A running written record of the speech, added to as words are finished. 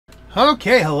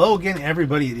Okay, hello again,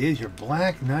 everybody. It is your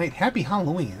Black Knight. Happy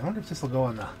Halloween. I wonder if this will go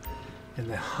in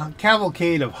the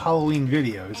cavalcade of Halloween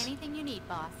videos. Anything you need,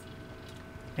 boss.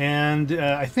 And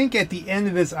I think at the end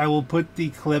of this, I will put the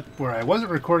clip where I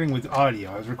wasn't recording with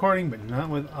audio. I was recording, but not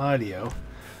with audio,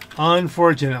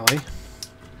 unfortunately,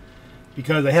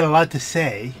 because I had a lot to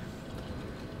say.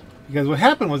 Because what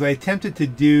happened was I attempted to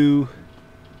do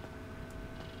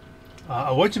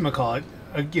a whatchamacallit,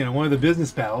 one of the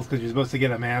business battles, because you're supposed to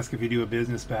get a mask if you do a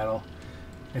business battle.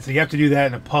 And so you have to do that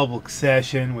in a public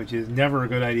session, which is never a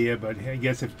good idea, but I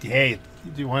guess if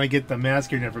you want to get the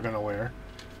mask you're never going to wear.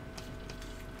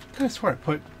 I could have swore I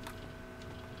put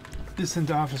this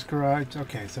into office garage.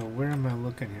 Okay, so where am I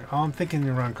looking here? Oh, I'm thinking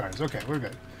the wrong cars. Okay, we're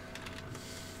good.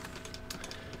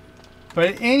 But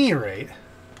at any rate,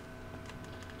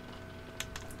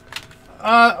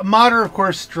 a modder, of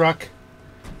course, struck.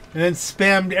 And then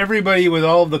spammed everybody with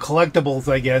all of the collectibles,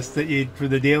 I guess, that you for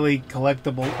the daily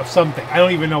collectible of something. I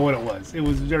don't even know what it was. It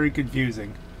was very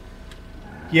confusing.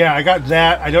 Yeah, I got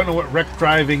that. I don't know what wreck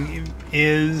driving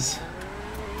is.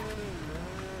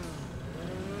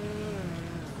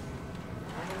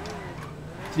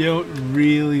 Don't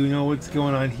really know what's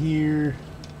going on here.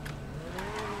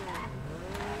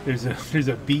 There's a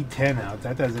B10 out.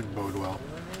 That doesn't bode well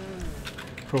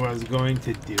for what I was going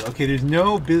to do. Okay, there's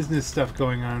no business stuff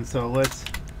going on, so let's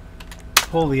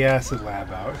pull the acid lab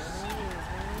out.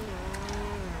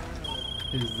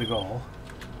 Is the goal.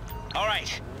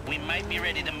 Alright, we might be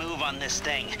ready to move on this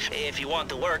thing. If you want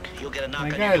to work, you'll get a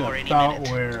knock on I your door got it any about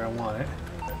minute. where I want it.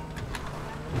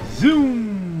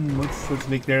 Zoom! Let's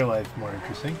make their life more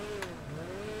interesting.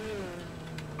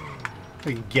 I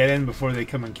can get in before they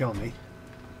come and kill me.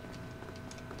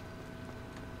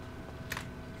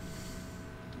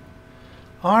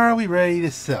 Are we ready to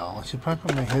sell? I should probably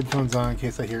put my headphones on in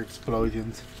case I hear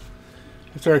explosions.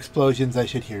 If there are explosions, I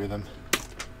should hear them.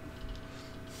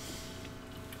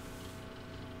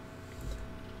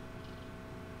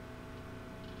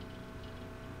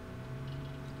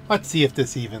 Let's see if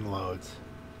this even loads.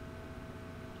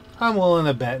 I'm willing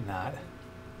to bet not.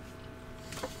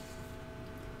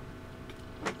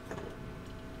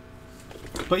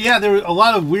 But yeah, there were a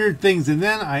lot of weird things, and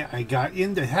then I got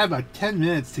into had about 10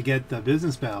 minutes to get the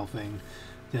business battle thing.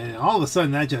 Then all of a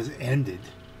sudden that just ended.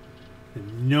 I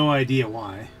have no idea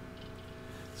why.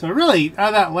 So really, out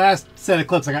of that last set of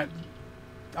clips, I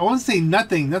want to say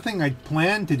nothing I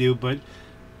planned to do, but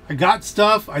I got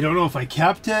stuff. I don't know if I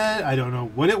kept it. I don't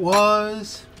know what it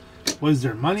was. Was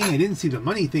there money? I didn't see the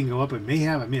money thing go up. I may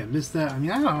have missed that. I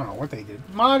mean, I don't know what they did.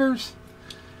 Modders,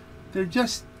 they're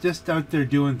just out there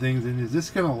doing things. And is this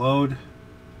gonna load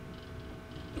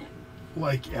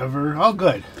like ever? Oh,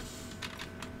 good.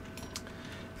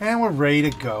 And we're ready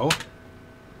to go.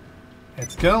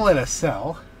 It's gonna let us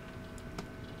sell,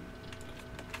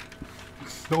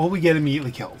 but will we get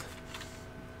immediately killed?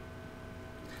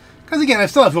 Because again, I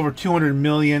still have over 200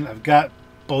 million. I've got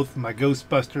both my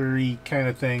Ghostbuster-y kind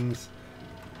of things.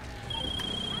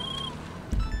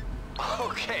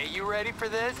 Okay, you ready for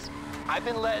this? I've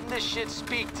been letting this shit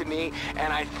speak to me,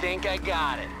 and I think I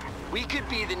got it. We could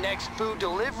be the next food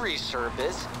delivery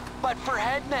service, but for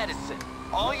head medicine.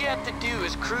 All you have to do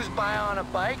is cruise by on a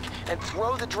bike and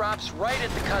throw the drops right at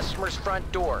the customer's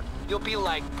front door. You'll be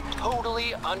like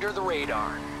totally under the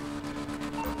radar.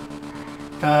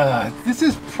 This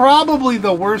is probably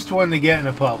the worst one to get in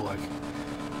a public,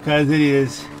 because it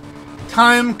is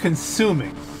time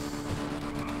consuming.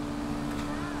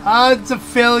 Odds of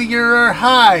failure are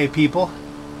high, people.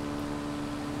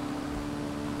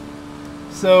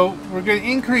 So we're going to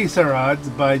increase our odds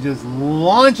by just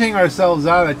launching ourselves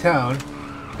out of town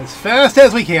as fast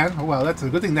as we can. Oh, wow, that's a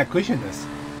good thing that cushioned us.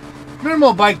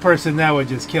 Normal bike person, that would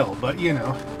just kill, but you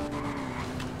know.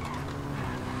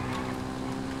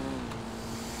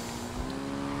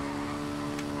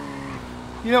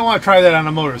 You don't want to try that on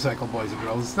a motorcycle, boys and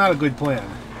girls. It's not a good plan.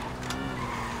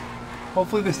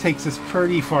 Hopefully this takes us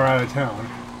pretty far out of town.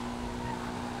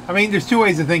 I mean, there's two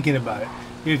ways of thinking about it.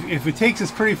 If it takes us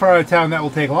pretty far out of town, that will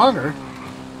take longer.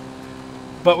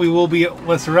 But we will be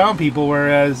less around people,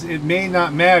 whereas it may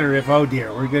not matter if, oh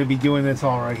dear, we're going to be doing this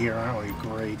all right here, aren't we?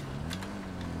 Great.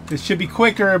 This should be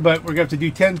quicker, but we're going to have to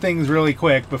do 10 things really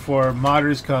quick before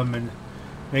modders come and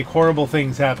make horrible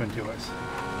things happen to us.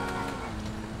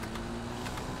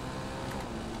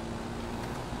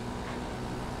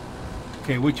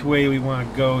 Okay, which way we want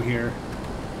to go here?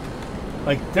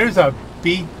 Like, there's a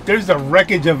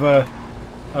wreckage of a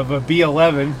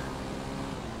B11.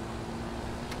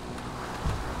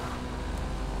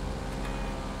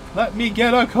 Let me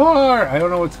get a car! I don't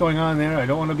know what's going on there. I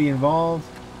don't want to be involved.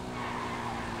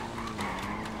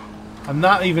 I'm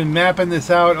not even mapping this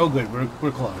out. Oh, good.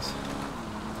 We're close.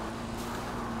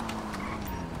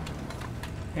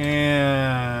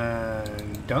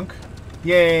 And dunk.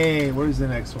 Yay! Where's the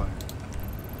next one?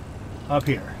 Up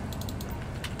here.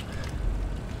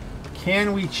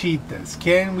 Can we cheat this?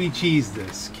 Can we cheese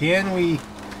this? Can we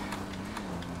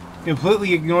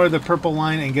completely ignore the purple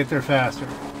line and get there faster?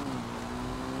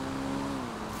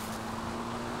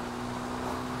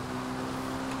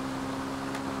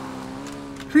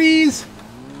 Trees!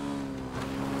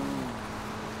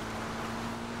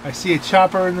 I see a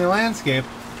chopper in the landscape.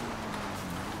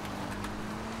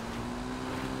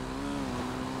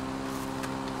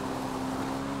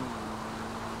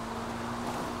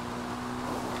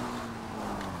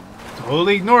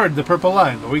 Totally ignored the purple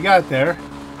line, but we got there.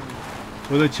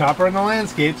 With a chopper in the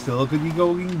landscape, still could be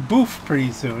going boof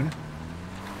pretty soon.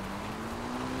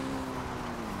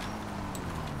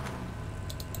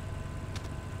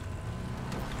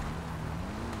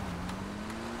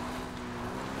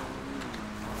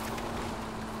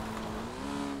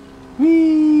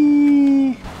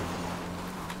 Whee!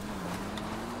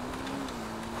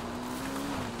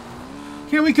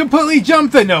 Can we completely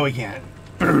jump the? No, we can't.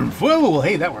 Whoa,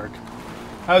 hey, that worked.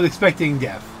 I was expecting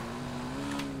death.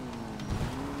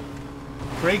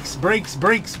 Brakes, brakes,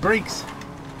 brakes, brakes.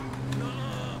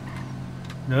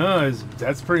 No,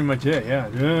 that's pretty much it,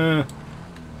 yeah.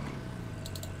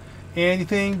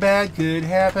 Anything bad could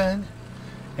happen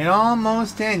at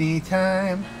almost any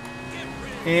time.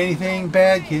 Anything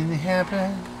bad can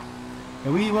happen,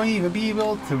 and we won't even be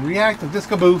able to react to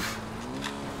disco boof.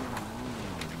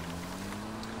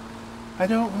 I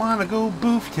don't want to go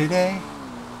boof today.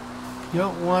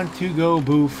 Don't want to go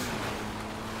boof.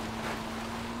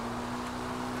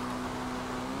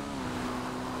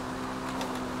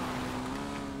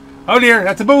 Oh dear,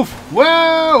 that's a boof.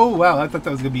 Whoa! Wow, I thought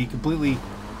that was going to be completely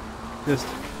just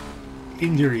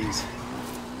injuries.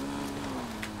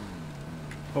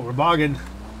 But we're bogging.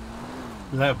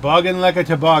 Bogging like a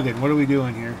toboggan. What are we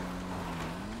doing here?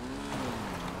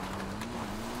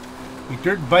 We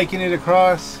dirt biking it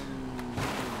across.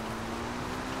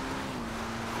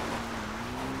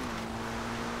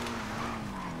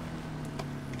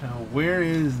 Now, where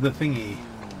is the thingy?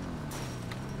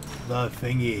 The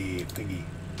thingy.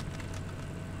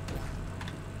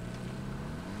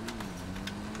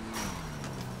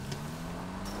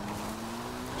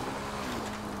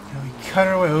 Now we cut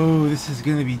our way. Oh, this is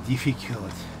going to be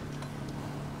difficult.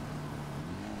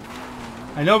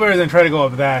 I know better than try to go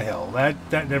up that hill.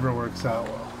 That never works out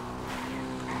well.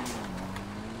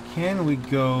 Can we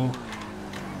go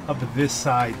up this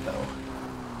side though?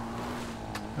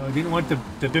 No, I didn't want the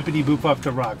bippity boop off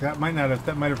the rock. That might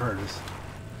have hurt us.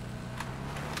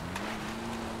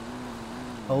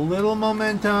 A little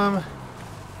momentum.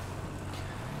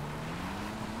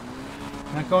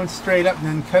 Not going straight up and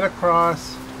then cut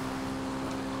across.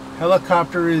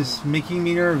 Helicopter is making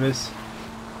me nervous.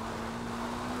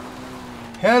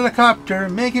 Helicopter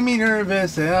making me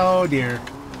nervous. Oh dear.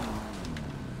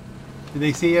 Did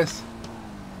they see us?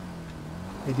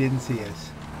 They didn't see us.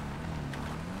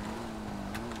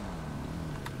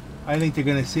 I think they're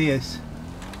gonna see us.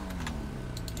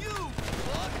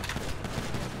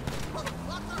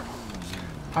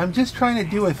 I'm just trying to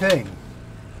do a thing.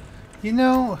 You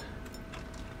know...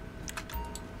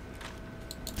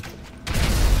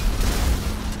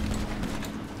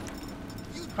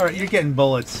 Alright, you're getting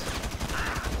bullets.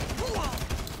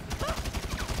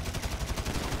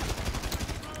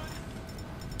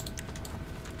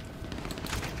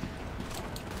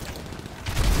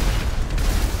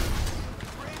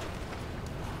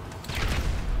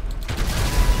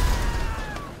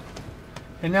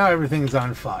 And now everything's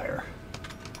on fire.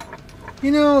 You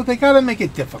know, they gotta make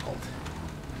it difficult.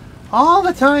 All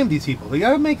the time, these people. They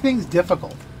gotta make things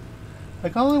difficult.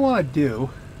 Like, all I want to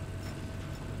do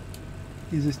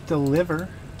is just deliver.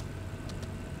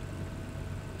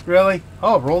 Really?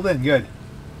 Oh, it rolled in. Good.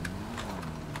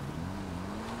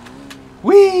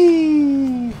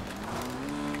 Whee!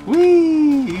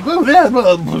 Whee!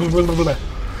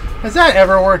 Has that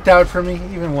ever worked out for me?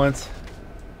 Even once?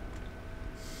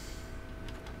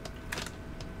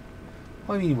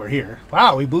 What do you mean we're here?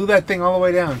 Wow, we blew that thing all the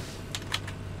way down.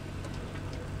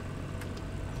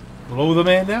 Blow the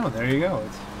man down. There you go.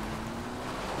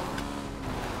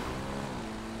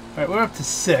 Alright, we're up to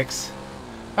 6.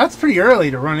 That's pretty early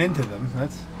to run into them.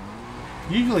 That's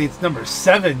usually it's number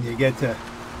 7 you get to.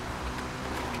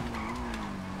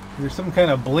 There's some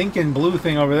kind of blinking blue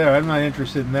thing over there. I'm not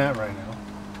interested in that right now.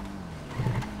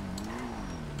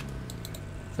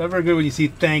 It's never good when you see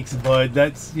 "thanks, bud."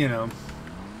 That's, you know,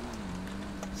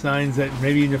 signs that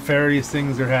maybe nefarious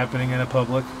things are happening in a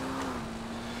public.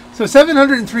 So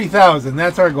 703,000,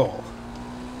 that's our goal.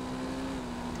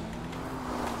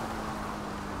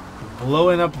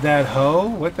 Blowing up that hoe?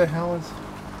 What the hell is...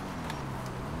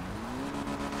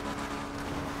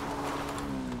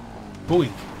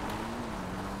 Boink.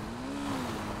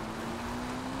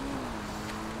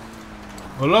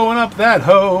 Blowing up that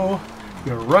hoe.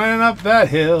 You're running up that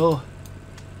hill.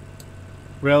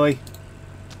 Really?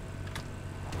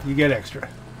 You get extra.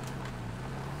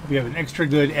 We have an extra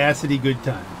good, acidy good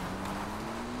time.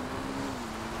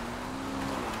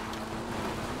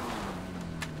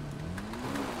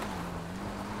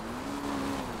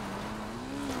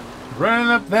 Running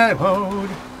up that road.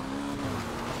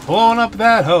 Blowing up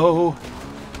that hoe.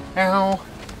 Ow.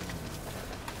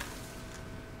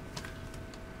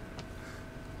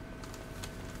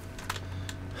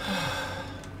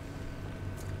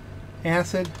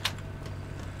 Acid.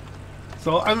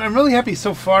 So I'm really happy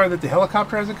so far that the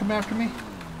helicopter hasn't come after me.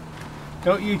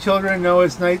 Don't you children know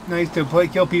it's nice to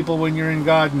kill people when you're in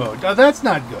God mode? Oh, that's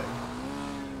not good.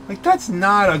 Like, that's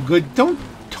not a good... Don't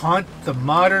taunt the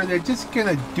modder. They're just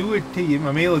gonna do it to you. I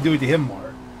mean, maybe they'll do it to him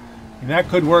more. And that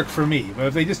could work for me. But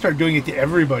if they just start doing it to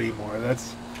everybody more, that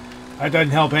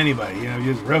doesn't help anybody. You know,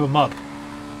 you just rev them up.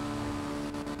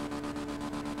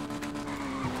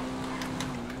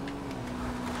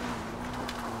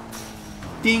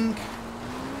 Dink.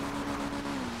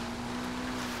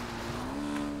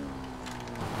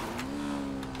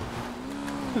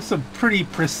 There's some pretty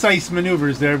precise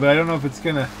maneuvers there, but I don't know if it's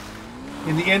gonna,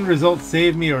 in the end result,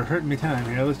 save me or hurt me time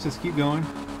here. Let's just keep going.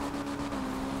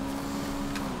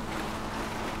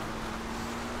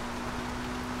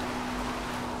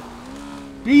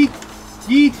 Yeet!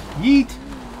 Yeet! Yeet!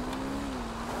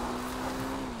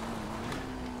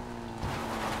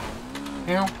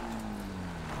 Ow.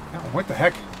 Ow, what the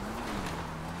heck?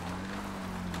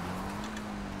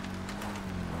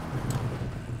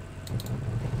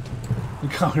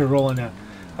 God, we're rolling now.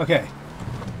 Okay.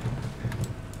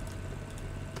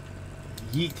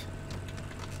 Yeet.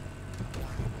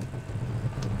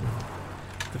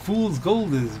 The fool's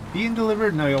gold is being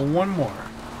delivered. Now I got one more.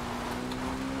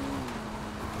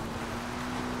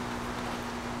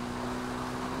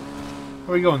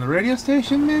 Where are we going? The radio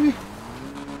station, maybe?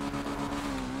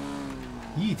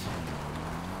 Yeet.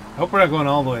 I hope we're not going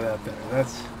all the way out there.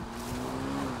 That's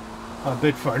a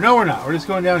bit far. No, we're not. We're just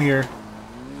going down here.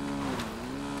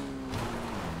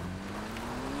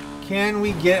 Can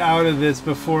we get out of this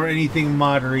before anything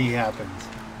moddery happens?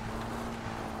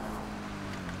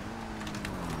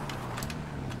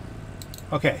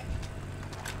 Okay.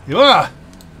 Ah!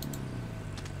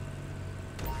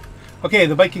 Okay,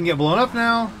 the bike can get blown up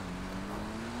now.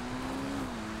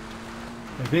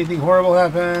 If anything horrible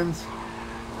happens.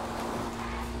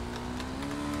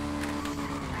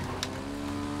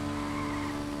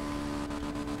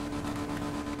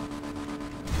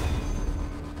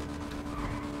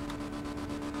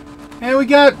 And we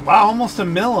got, wow, almost a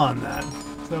mil on that.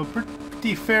 So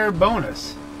pretty fair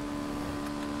bonus.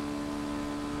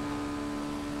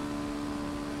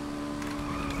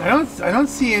 I don't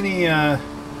see any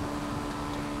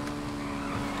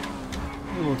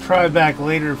we'll try back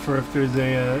later for if there's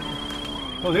a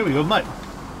oh, there we go, mud.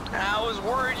 I was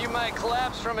worried you might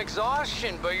collapse from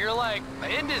exhaustion, but you're like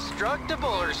indestructible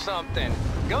or something.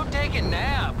 Go take a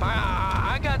nap.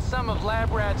 I got some of Lab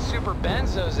Rat's super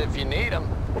benzos if you need them.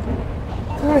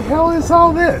 What the hell is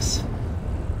all this?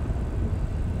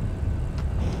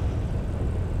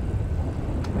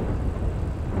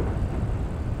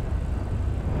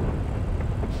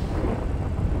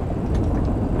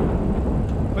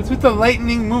 What's with the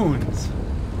lightning moons?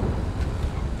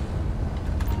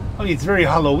 I mean, it's very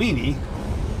Halloween-y.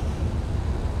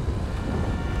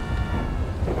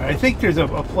 I think there's a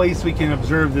place we can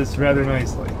observe this rather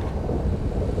nicely.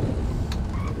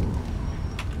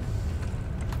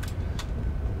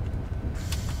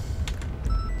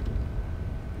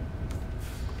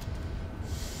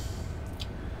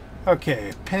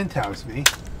 Okay, penthouse me.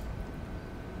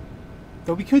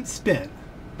 Though we could spin,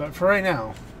 but for right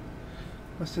now,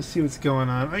 let's just see what's going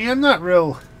on. I mean, I'm not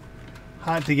real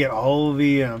hot to get all of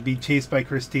the be chased by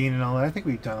Christine and all that. I think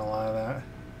we've done a lot of that.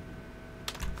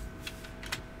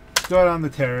 Let's go out on the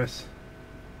terrace.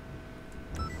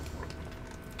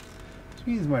 Which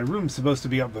means my room's supposed to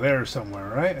be up there somewhere,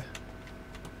 right?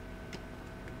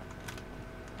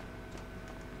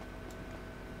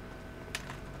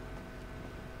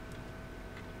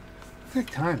 What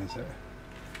time is it?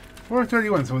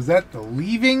 4:31. So was that the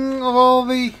leaving of all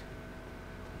the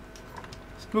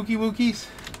spooky wookies?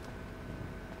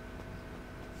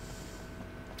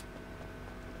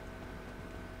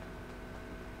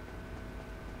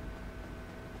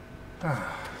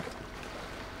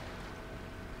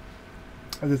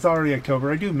 As it's already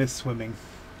October, I do miss swimming.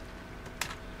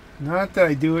 Not that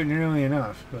I do it nearly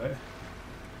enough, but...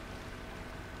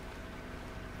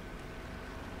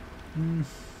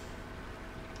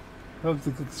 Oh,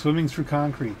 swimming through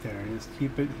concrete there. Just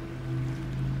keep it...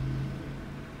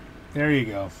 There you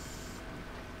go.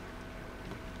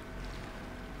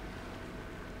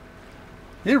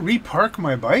 Did it repark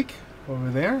my bike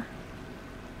over there?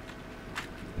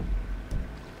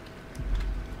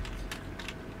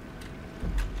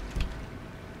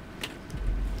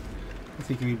 Let's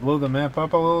see, can we blow the map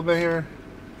up a little bit here?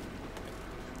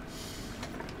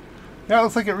 Yeah, it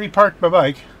looks like it reparked my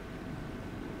bike.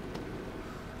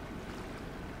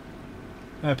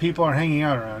 People are hanging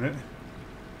out around it.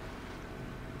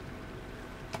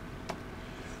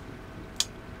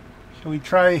 Shall we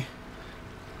try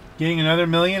getting another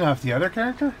million off the other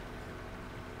character?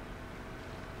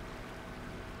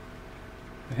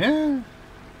 Yeah.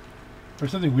 Or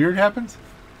something weird happens?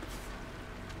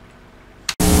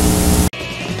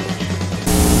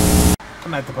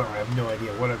 I'm at the point where I have no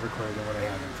idea what I've recorded and what I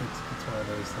haven't. It's one of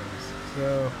those things.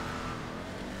 So,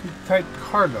 type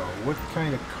cargo. What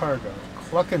kind of cargo?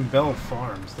 Cluck and Bell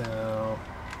Farms. No,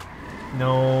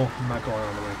 I'm not going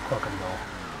on the way. Cluck and Bell.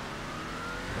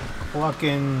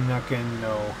 Cluckin', knuckin',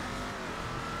 no.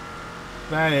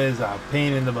 That is a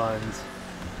pain in the buns.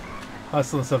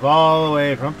 Hustling stuff all the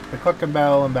way from the Cluck and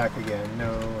Bell and back again.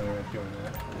 No, we're not doing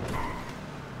that.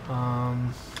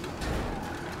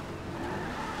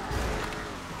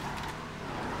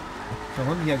 So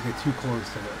let me not get too close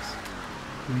to this.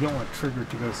 We don't want Trigger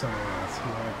to go somewhere else.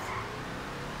 We want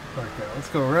like that. Let's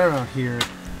go right around here.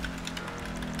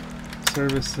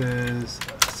 Services,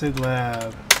 Sid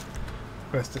Lab.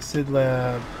 Request a Sid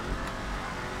Lab.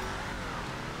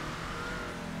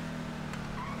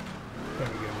 There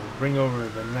we go. We'll bring over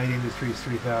the Night Industries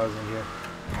 3000 here.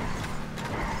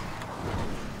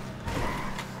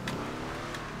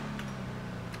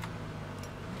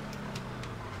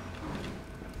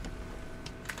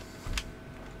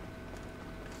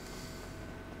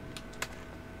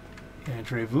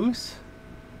 Entrevous.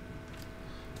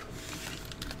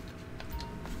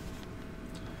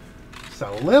 Just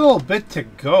a little bit to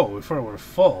go before we're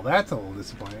full. That's a little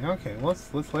disappointing. Okay,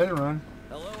 let's let it run.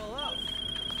 Hello, hello.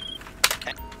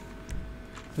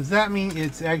 Does that mean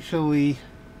it's actually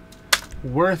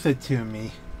worth it to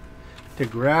me to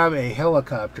grab a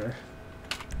helicopter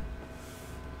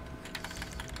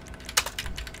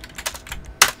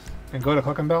and go to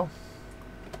Cluck and Bell?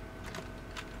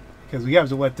 Because we have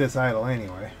to let this idle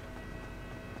anyway.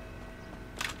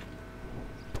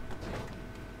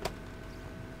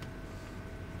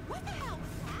 What the hell was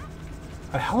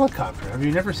that? A helicopter? Have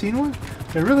you never seen one?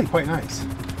 They're really quite nice.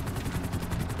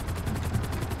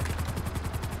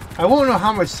 I won't know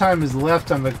how much time is left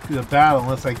on the battle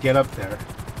unless I get up there.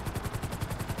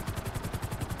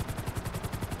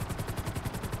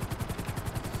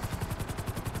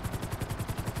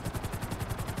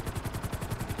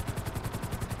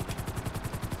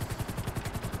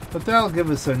 But that'll give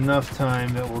us enough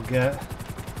time that we'll get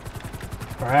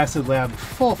our acid lab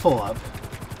full up.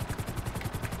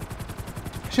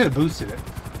 I should have boosted it.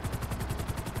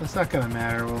 That's not going to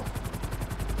matter. We'll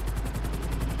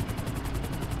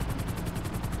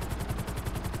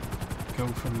go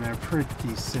from there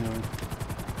pretty soon.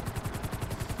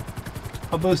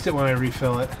 I'll boost it when I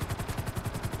refill it.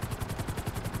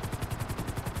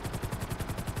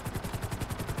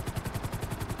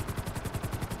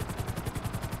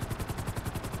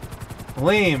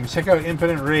 Lame. Check out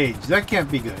Impotent Rage. That can't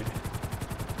be good.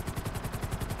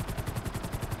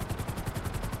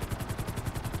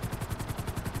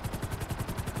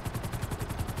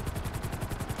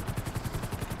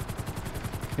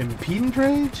 Impedant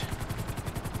Rage?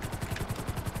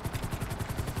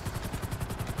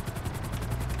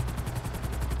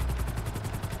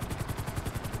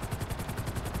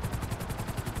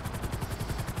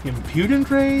 Impudent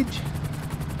Rage?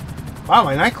 Wow,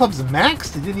 my nightclub's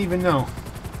maxed? I didn't even know.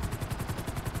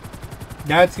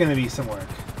 That's gonna be some work.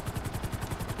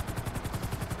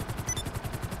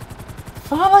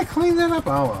 Thought I cleaned that up.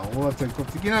 Oh well, we'll have to,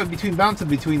 you know, bouncing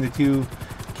between the two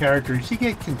characters, you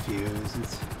get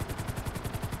confused.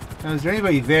 Now, is there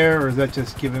anybody there, or is that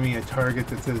just giving me a target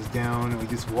that says down, and we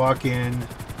just walk in?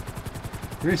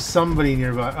 There's somebody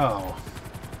nearby. Oh,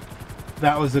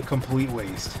 that was a complete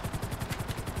waste.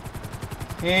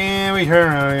 And we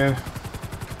turn around again.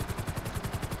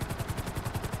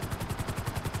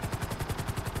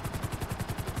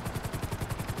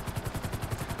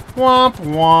 Womp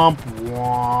womp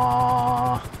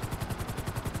womp.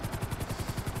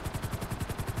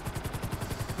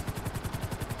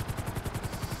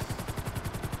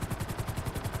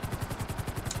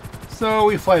 So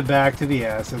we fly back to the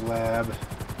acid lab.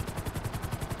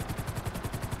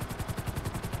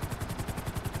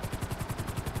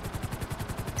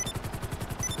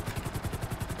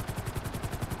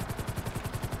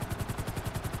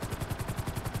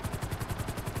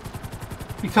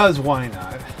 Because why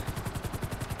not?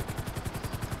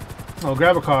 I'll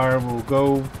grab a car, we'll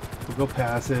go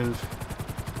passive,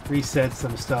 reset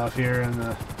some stuff here in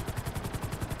the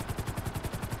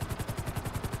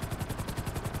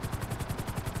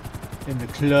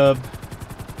club.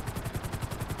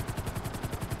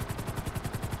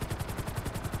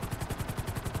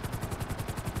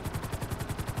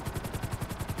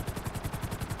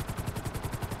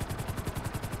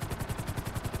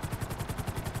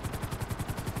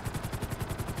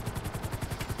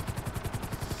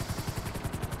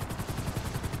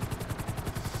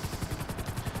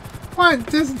 Well, it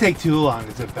doesn't take too long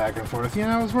to zip back and forth. You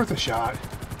know, it was worth a shot.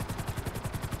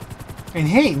 And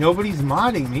hey, nobody's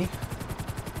modding me.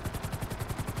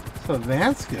 So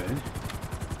that's good.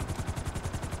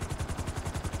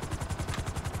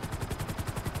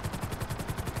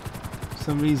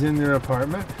 Somebody's in their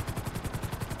apartment.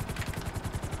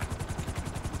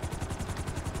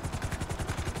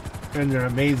 In their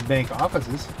Maze Bank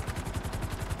offices.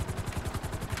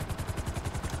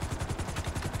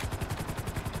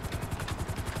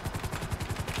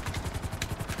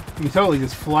 You can totally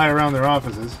just fly around their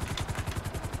offices.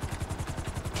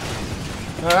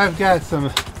 I've got some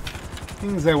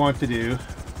things I want to do.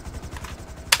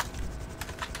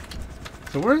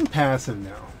 So we're in passive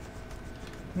now.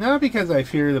 Not because I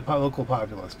fear the local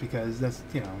populace, because that's,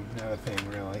 you know, not a thing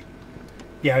really.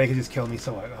 Yeah, they could just kill me,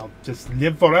 so what? I'll just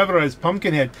live forever as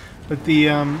Pumpkinhead. But the,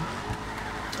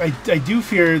 I do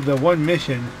fear the one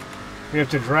mission where you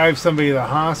have to drive somebody to the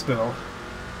hospital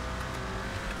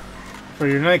for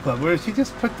your nightclub, where if you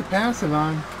just put the passive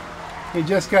on, you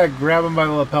just gotta grab them by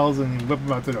the lapels and whip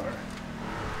them out the door.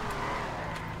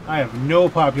 I have no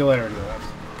popularity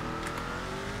left.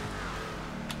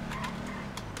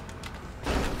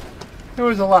 There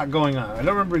was a lot going on. I don't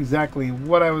remember exactly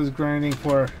what I was grinding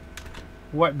for,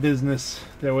 what business.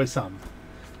 There was some.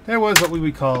 There was what we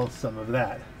would call some of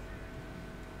that.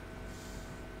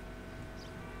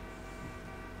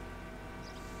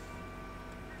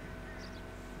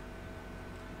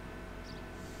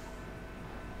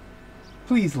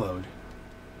 Please load.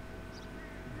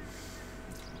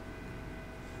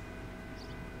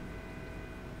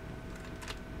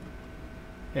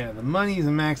 Yeah, the money's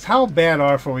max. How bad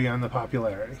off are we on the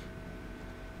popularity?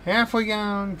 Halfway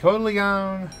gone, totally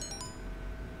gone.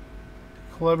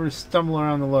 Clubbers stumble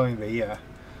around the loading bay, yeah.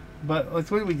 But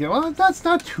let's, what do we get? Well, that's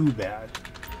not too bad.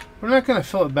 We're not going to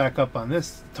fill it back up on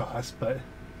this toss, but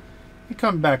you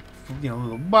come back, you know, a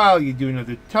little while, you do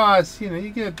another toss, you know,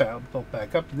 you get it built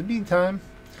back up. In the meantime,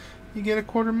 you get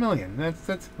 $250,000.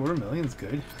 That's $250,000's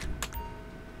good.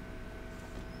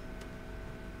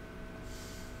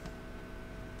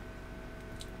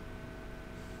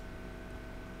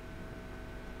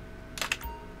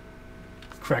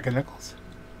 Crack of nickels.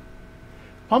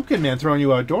 Pumpkin Man throwing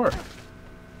you outdoor.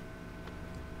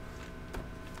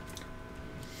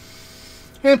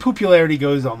 And popularity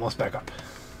goes almost back up.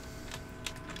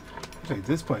 I think at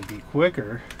this point it'd be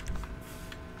quicker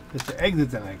just to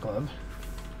exit the nightclub.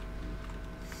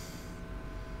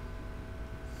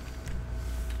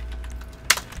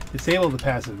 Disable the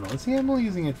passive mode. See, I'm only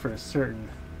using it for a certain...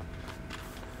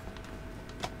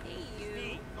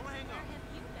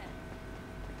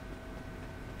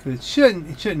 Because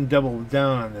it shouldn't double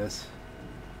down on this.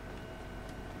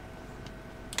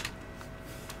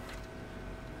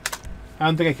 I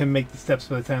don't think I can make the steps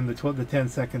by the time the 10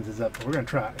 seconds is up, but we're going to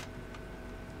try.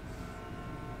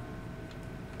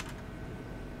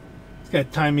 It's going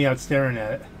to time me out staring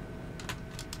at it.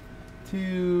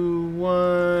 2,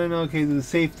 1. Okay, the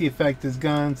safety effect is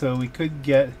gone, so we could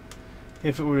get,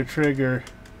 if it were to trigger...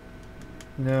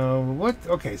 No, what?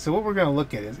 Okay, so what we're going to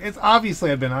look at is, it's obviously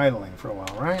I've been idling for a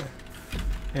while, right?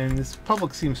 And this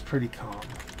public seems pretty calm.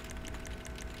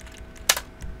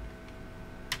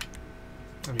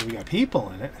 I mean, we got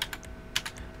people in it.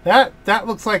 That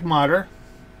looks like modder.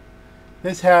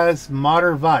 This has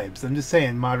modder vibes. I'm just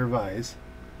saying modder vibes.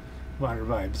 Modder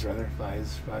vibes, rather.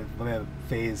 Vibes,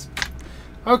 phase.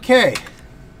 Okay.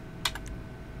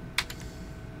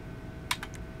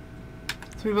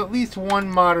 So we have at least one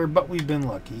modder, but we've been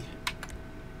lucky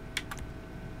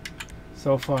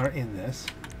so far in this.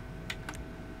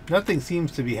 Nothing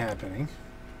seems to be happening.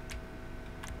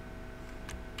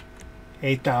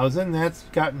 8,000, that's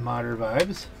got modder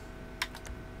vibes.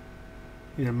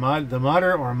 Either the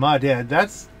modder or modhead.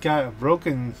 That's got a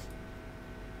broken...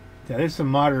 Yeah, there's some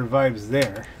modder vibes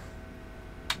there.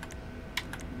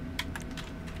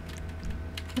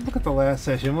 look at the last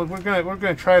session. What we're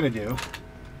gonna try to do.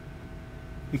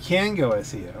 We can go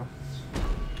SEO.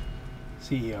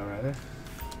 CEO rather.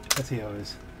 SEO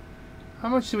is. How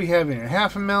much do we have in here?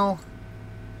 Half a mil.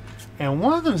 And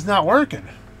one of them's not working.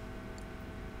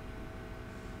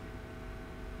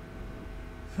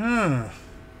 Do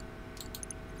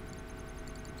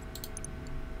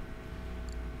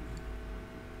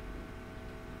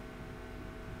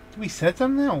we set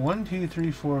them now? 1, 2,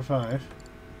 3, 4, 5.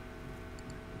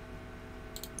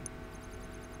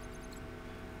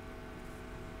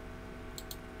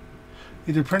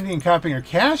 Either printing and copying or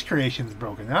cache creation is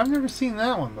broken. Now, I've never seen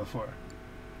that one before.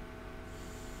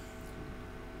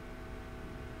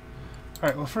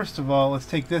 Alright, well, first of all, let's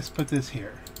take this, put this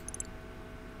here.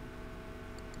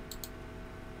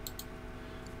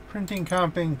 Printing,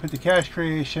 comping, put the cache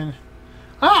creation.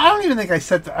 I don't even think I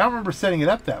set the, I don't remember setting it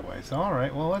up that way. So,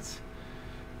 alright, well,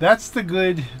 that's the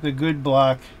good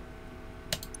block.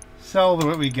 Sell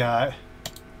what we got.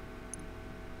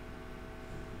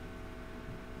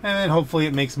 And then hopefully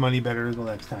it makes money better the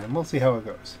next time. We'll see how it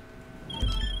goes.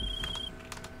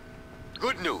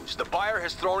 Good news, the buyer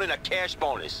has thrown in a cash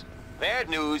bonus. Bad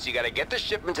news, you gotta get the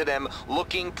shipment to them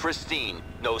looking pristine.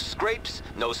 No scrapes,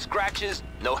 no scratches,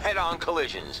 no head-on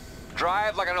collisions.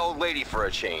 Drive like an old lady for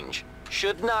a change.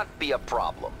 Should not be a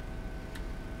problem.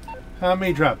 How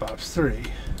many drop-offs? 3.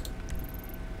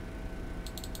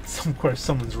 Of course,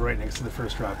 someone's right next to the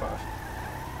first drop-off.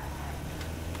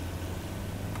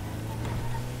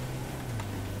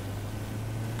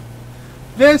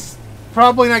 This,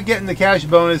 probably not getting the cash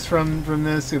bonus from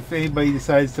this if anybody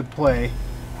decides to play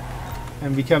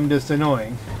and become just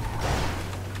annoying.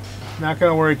 Not going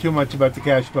to worry too much about the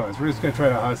cash bonus. We're just going to try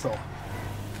to hustle.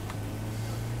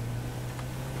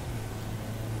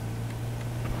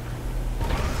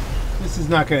 This is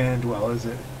not going to end well, is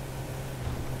it?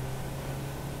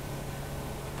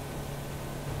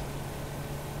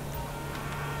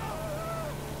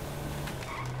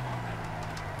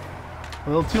 A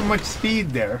little too much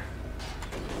speed there.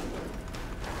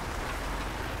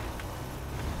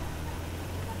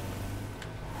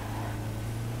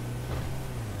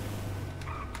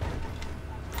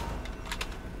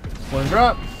 One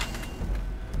drop.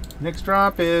 Next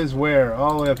drop is where?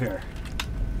 All the way up here.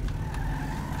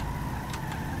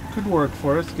 Could work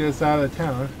for us, get us out of the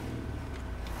town.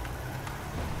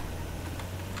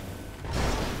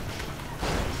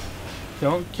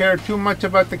 Don't care too much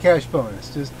about the cash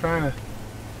bonus. Just trying to...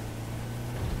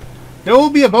 There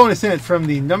will be a bonus in it from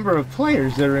the number of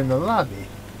players that are in the lobby.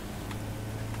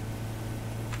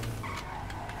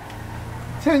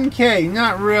 10K,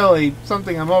 not really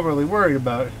something I'm overly worried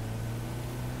about.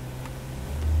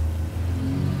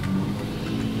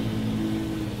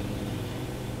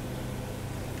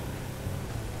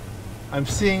 I'm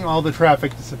seeing all the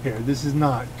traffic disappear. This is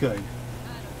not good.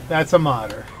 That's a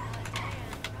modder.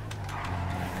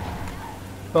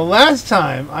 The last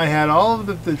time I had all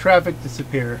of the traffic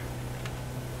disappear,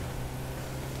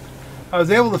 I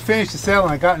was able to finish the sale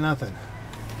and I got nothing.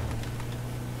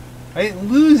 I didn't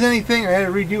lose anything, I had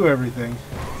to redo everything.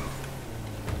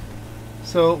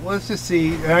 So let's just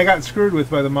see, and I got screwed with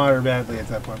by the modder badly at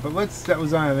that point, but that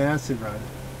was on an acid run.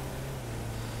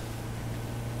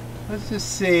 Let's just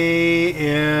see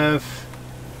if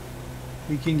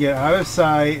we can get out of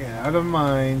sight and out of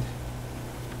mind.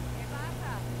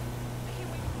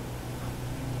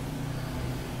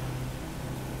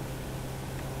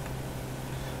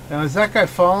 Now, is that guy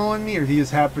following me, or did he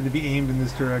just happen to be aimed in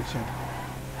this direction?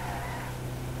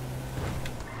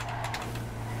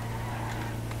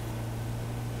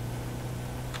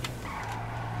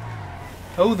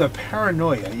 Oh, the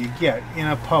paranoia you get in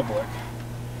a public.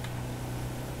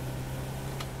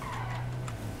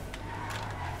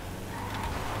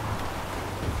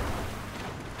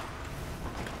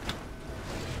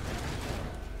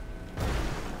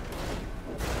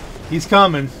 He's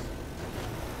coming.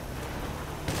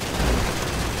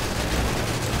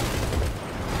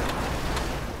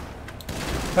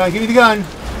 Give me the gun.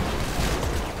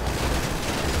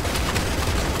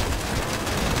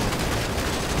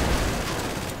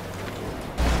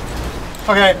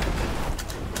 Okay.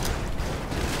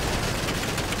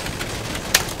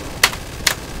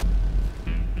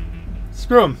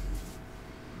 Screw him.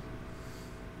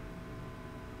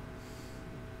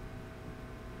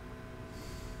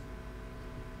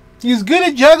 He's good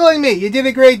at juggling me. You did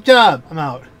a great job. I'm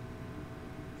out.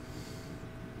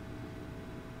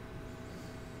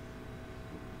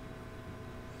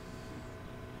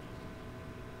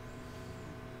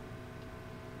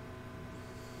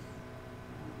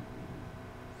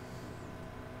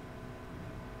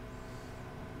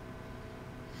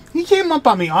 He came up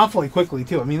on me awfully quickly,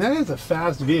 too. I mean, that is a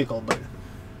fast vehicle, but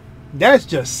that's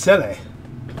just silly.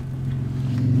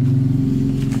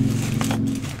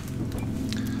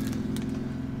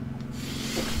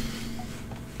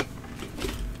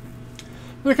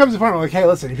 There comes a point where, like, hey,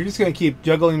 listen, if you're just going to keep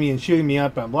juggling me and shooting me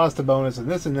up, I've lost a bonus and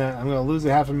this and that, I'm going to lose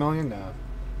 $500,000? No.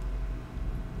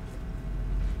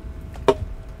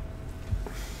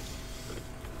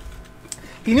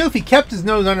 He knew if he kept his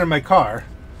nose under my car,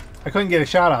 I couldn't get a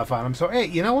shot off on him. So, hey,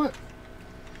 you know what?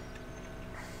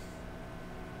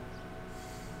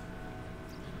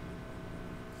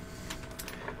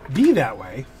 Be that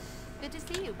way. Good to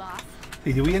see you, boss.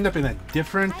 See, did we end up in a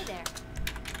different Hi there.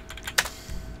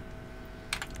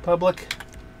 public?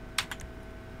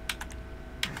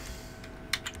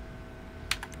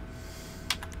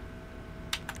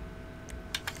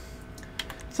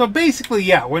 So basically,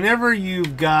 yeah, whenever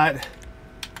you've got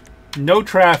no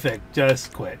traffic,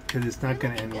 just quit, because it's not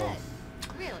going to end well.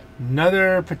 Really?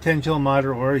 Another potential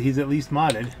modder, or he's at least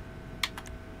modded.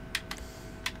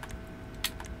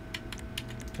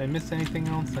 Did I miss anything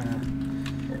else?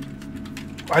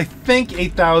 I think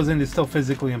 8,000 is still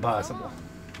physically impossible.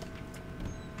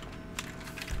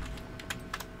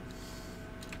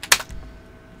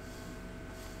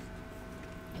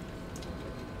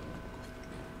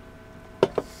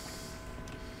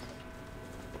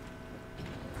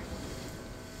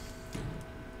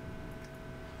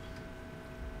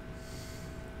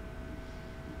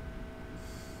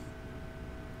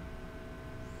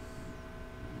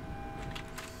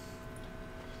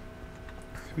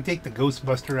 We take the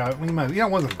Ghostbuster out. We might. I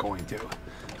wasn't going to.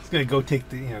 I was gonna go take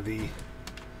the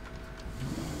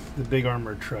the big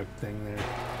armored truck thing there,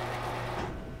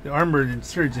 the armored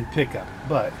insurgent pickup.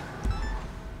 But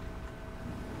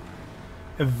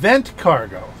event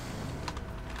cargo.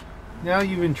 Now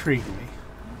you've intrigued me.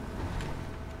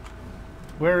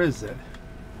 Where is it?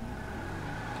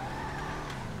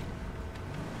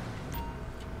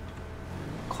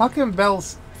 Cluck and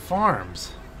Bell's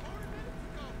Farms.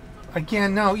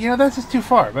 Again, no, that's just too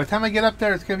far. By the time I get up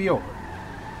there, it's going to be over.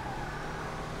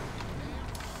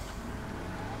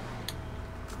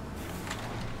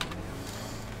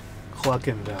 Cluck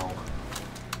and Bell.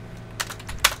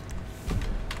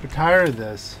 Retire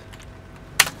this.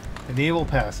 Enable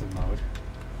passive mode.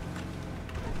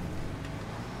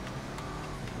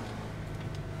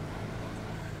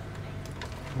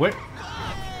 What?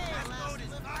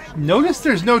 Notice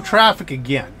there's no traffic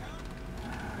again.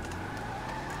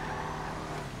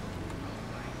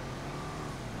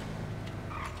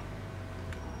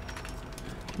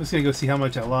 I'm just going to go see how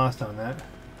much I lost on that.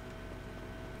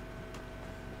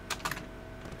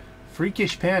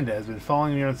 Freakish Panda has been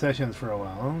following me on sessions for a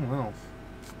while. Oh, well.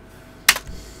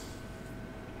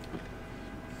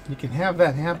 You can have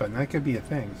that happen. That could be a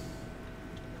thing.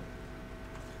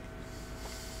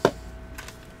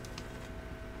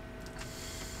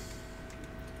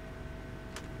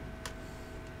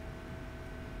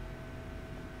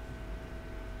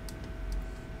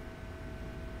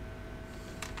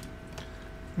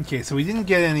 Okay, so we didn't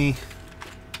get anything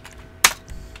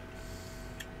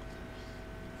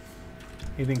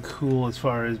cool as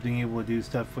far as being able to do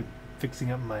stuff with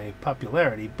fixing up my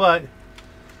popularity, but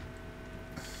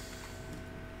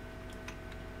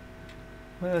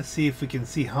let's see if we can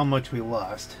see how much we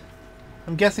lost.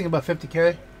 I'm guessing about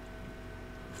 50K.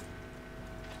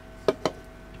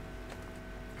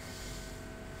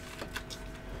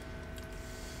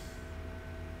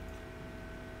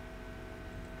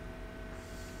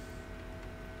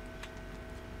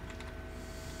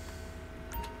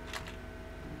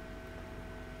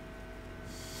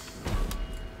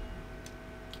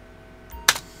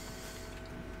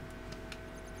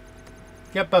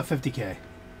 Yep, about 50K.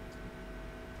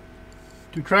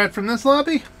 Do we try it from this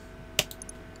lobby?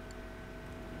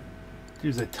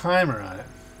 There's a timer on it.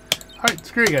 Alright,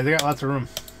 screw you guys, I got lots of room.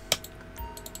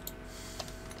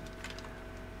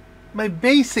 My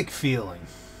basic feeling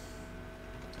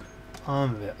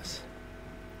on this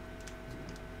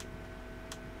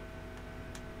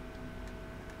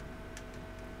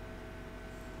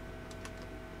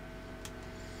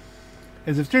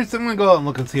is if there's, I'm going to go out and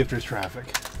look and see if there's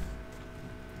traffic.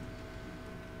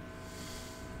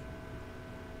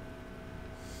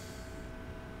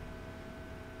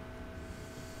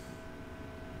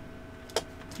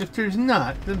 If there's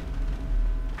not, then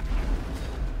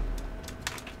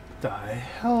the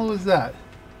hell was that?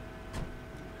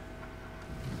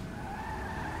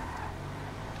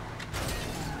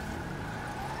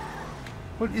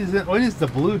 What is it? What is the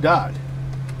blue dot?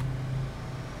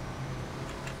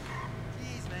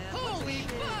 Holy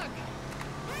fuck!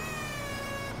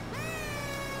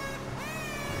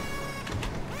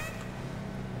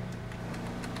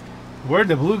 Where'd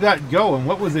the blue dot go and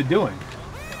what was it doing?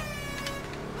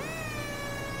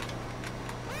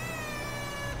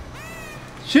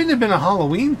 Shouldn't have been a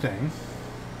Halloween thing.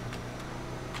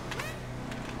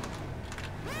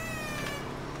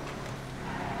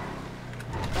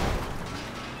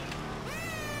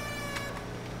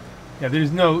 Yeah,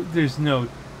 there's no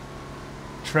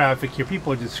traffic here.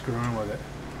 People are just screwing with it.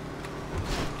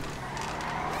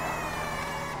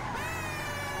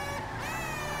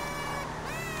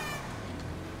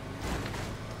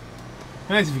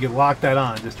 Nice if you could lock that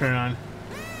on. Just turn it on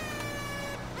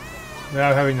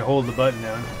without having to hold the button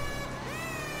down.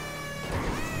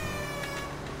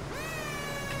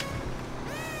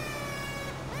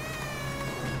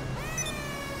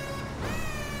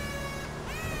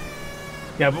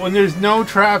 Yeah, but when there's no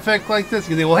traffic like this,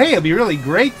 you say, well, hey, it'd be really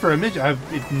great for a mission.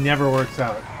 It never works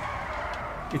out.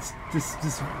 It's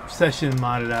this session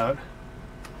modded out.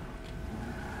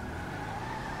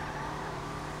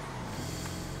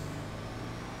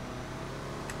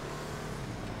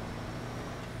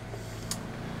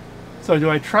 So do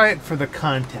I try it for the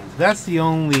content? That's the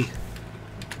only...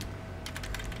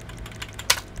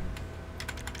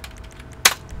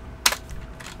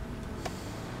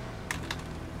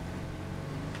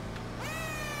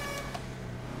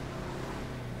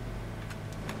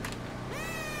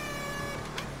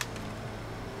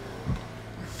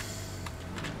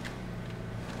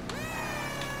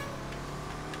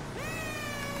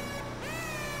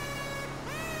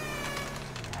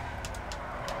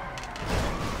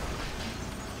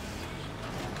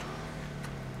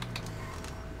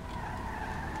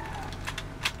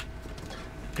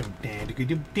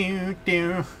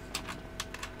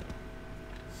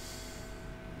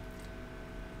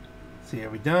 See, are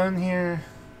we done here?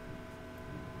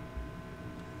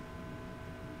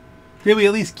 Did we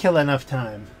at least kill enough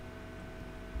time?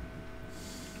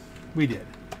 We did.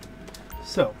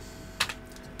 So,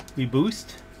 we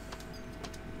boost.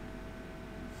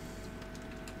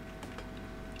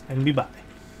 And we buy.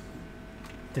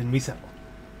 Then we sell.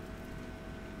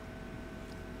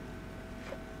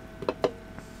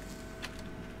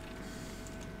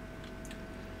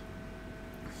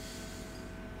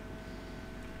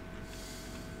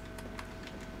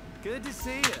 Good to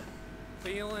see you.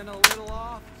 Feeling a little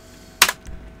off?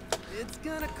 It's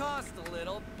gonna cost a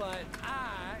little, but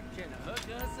I can hook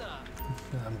us up.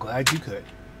 I'm glad you could.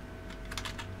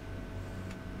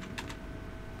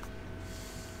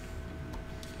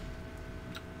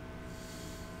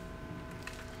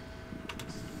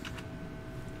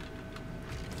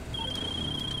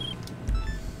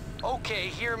 Okay,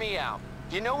 hear me out.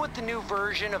 You know what the new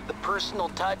version of the personal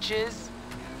touch is?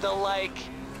 The, like,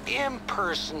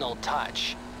 impersonal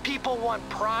touch. People want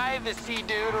privacy,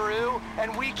 doodaroo,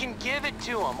 and we can give it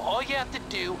to them. All you have to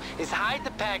do is hide the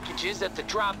packages at the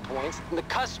drop points, and the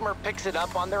customer picks it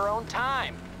up on their own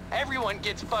time. Everyone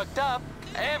gets fucked up,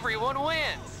 everyone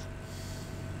wins.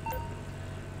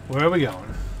 Where are we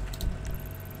going?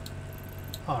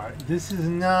 Alright, this is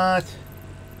not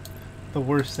the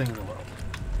worst thing in the world.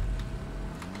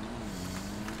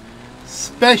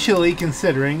 Especially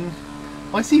considering...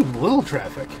 Oh, I see little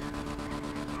traffic.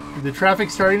 Is the traffic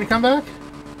starting to come back?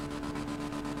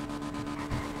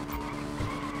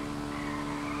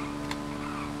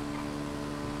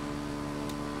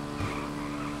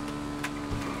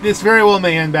 This very well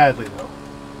may end badly, though.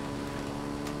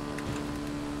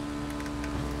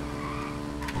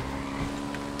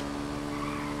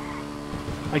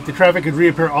 Like the traffic could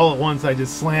reappear all at once, I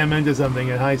just slam into something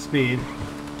at high speed.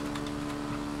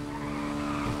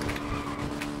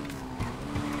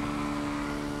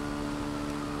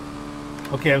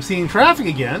 Okay, I'm seeing traffic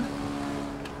again.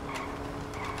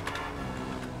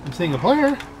 I'm seeing a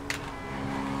player.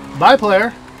 Bye,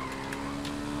 player.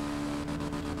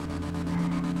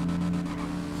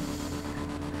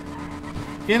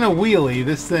 In a wheelie,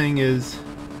 this thing is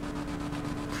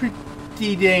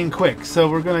pretty dang quick, so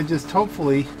we're gonna just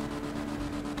hopefully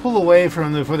pull away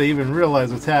from them before they even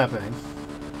realize what's happening.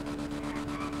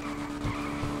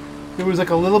 There was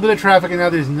like a little bit of traffic and now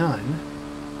there's none.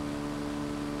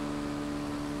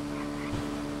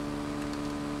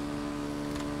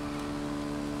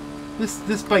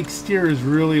 This bike steers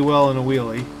really well in a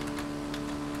wheelie.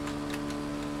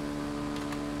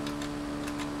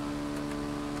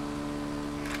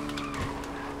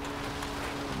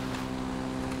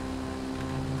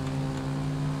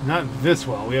 Not this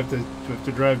well. We have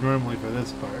to drive normally for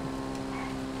this part.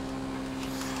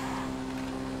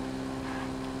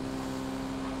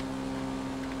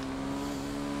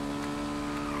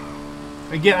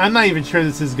 Again, I'm not even sure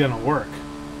this is gonna work.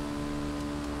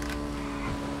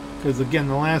 Because again,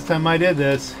 the last time I did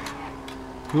this,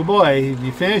 Oh boy,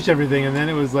 you finished everything and then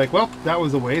it was like, well, that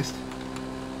was a waste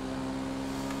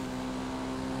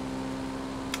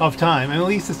of time. And at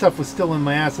least the stuff was still in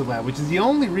my acid lab, which is the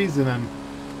only reason I'm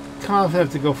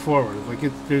confident to go forward. Like,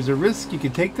 there's a risk. You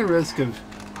can take the risk of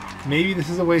maybe this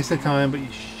is a waste of time, but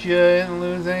you shouldn't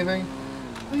lose anything.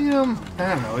 But, you know,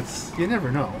 I don't know. You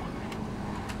never know.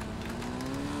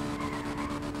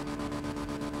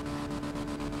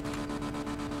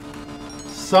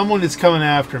 Someone is coming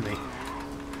after me.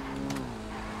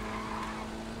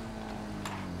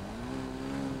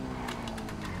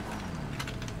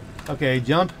 Okay,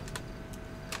 jump.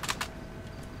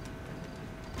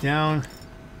 Down.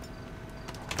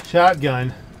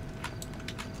 Shotgun.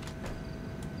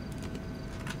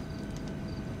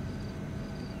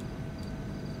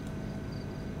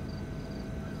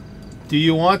 Do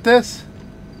you want this?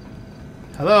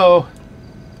 Hello?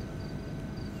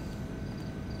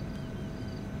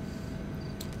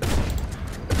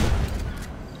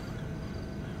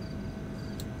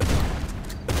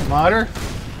 Modder?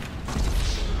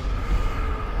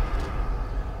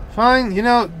 Fine, you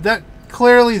know, that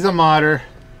clearly is a modder.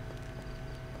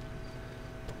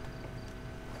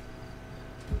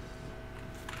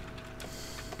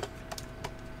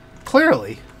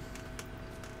 Clearly.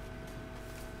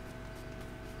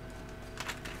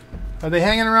 Are they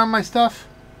hanging around my stuff?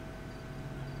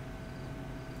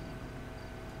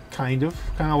 Kind of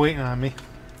waiting on me.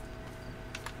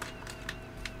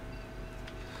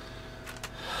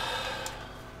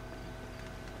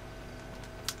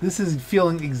 This is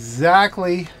feeling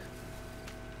exactly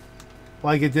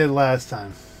like it did last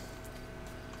time.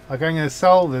 Like I'm going to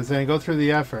sell this and go through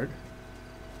the effort.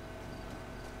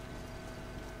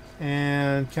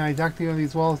 And can I knock one of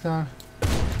these walls down?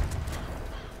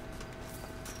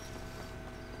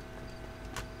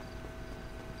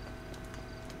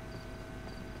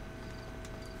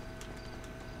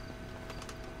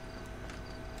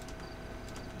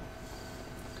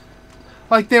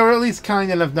 Like, they were at least kind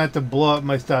enough not to blow up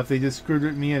my stuff. They just screwed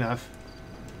with me enough.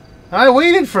 I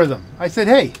waited for them. I said,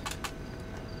 hey,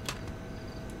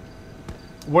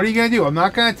 what are you going to do? I'm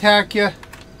not going to attack you.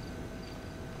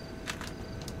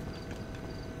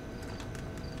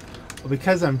 Well,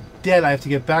 because I'm dead, I have to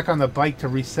get back on the bike to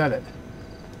reset it.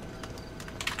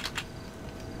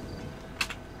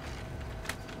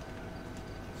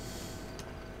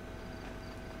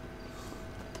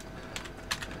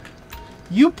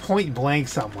 You point blank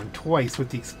someone twice with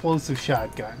the explosive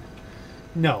shotgun.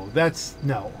 No, that's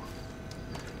no.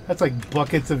 That's like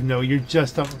buckets of no. You're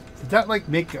just did that like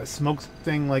make a smoke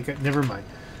thing like a, never mind.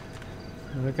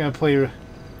 I'm not gonna play a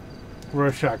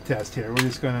Rorschach test here. We're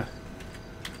just gonna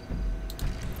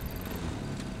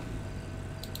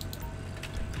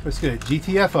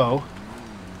GTFO.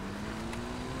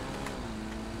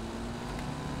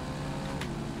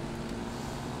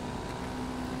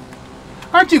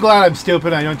 Aren't you glad I'm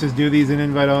stupid? I don't just do these in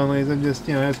invite onlys. I'm just,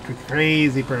 you know, that's a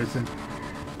crazy person.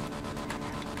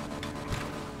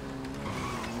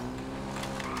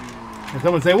 And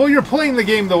someone say, well, you're playing the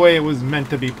game the way it was meant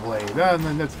to be played.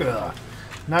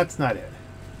 That's not it.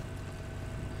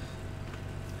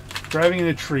 Driving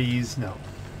into trees, no.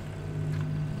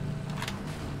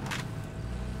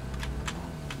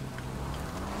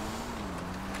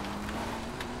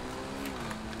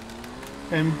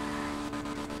 And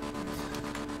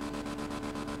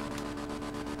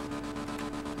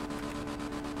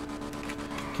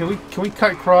can we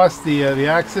cut across the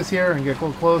axis here and get a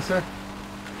little closer?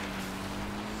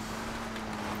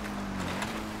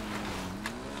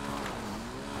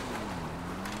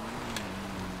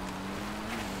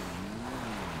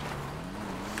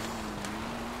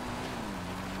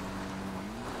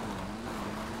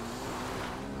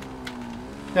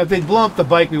 Now, if they'd blown up the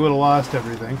bike, we would have lost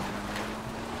everything.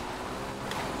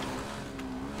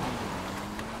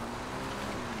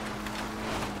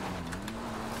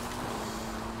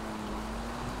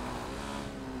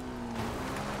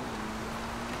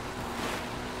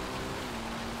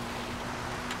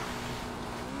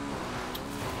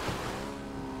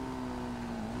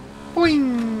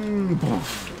 Boing!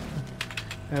 Poof.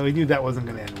 And we knew that wasn't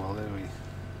going to end well, didn't we?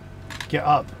 Get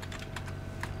up.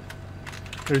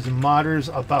 There's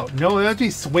modders about. No, they'll be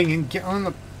swinging. Get on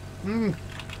the...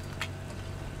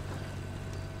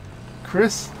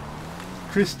 Chris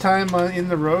time in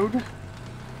the road?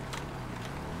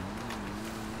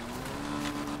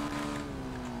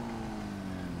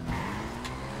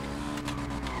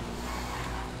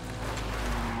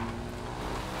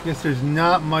 Guess there's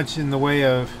not much in the way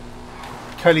of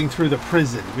cutting through the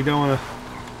prison. We don't want to...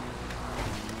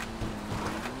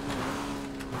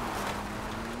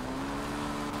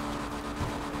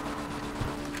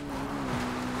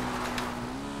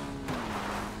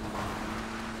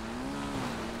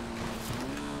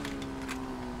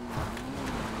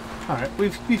 All right,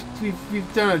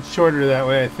 we've done it shorter that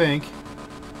way, I think.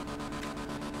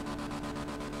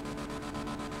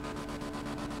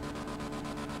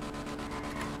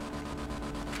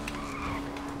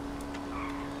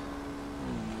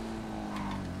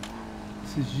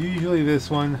 This is usually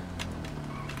this one.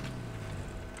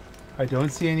 I don't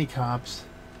see any cops.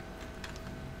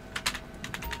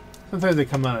 Sometimes they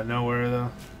come out of nowhere,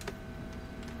 though.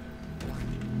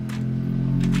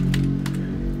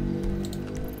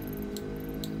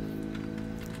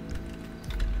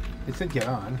 They said get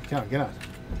on. Get on, get on.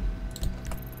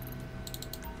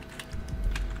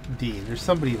 D, there's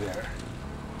somebody there.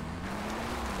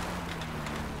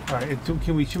 Alright,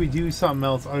 should we do something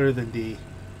else other than D?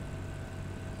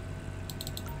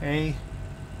 A.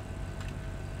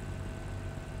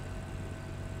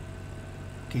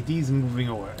 Okay, D's moving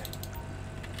away.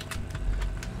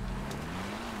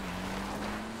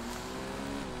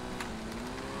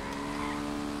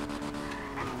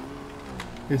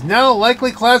 Is now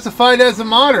likely classified as a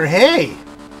modder. Hey!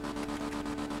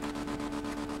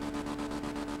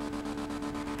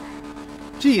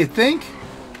 Gee, you think?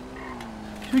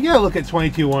 We gotta look at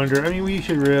 22 Wonder. I mean, we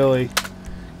should really.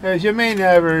 As you may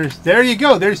never. There you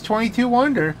go. There's 22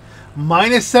 Wonder.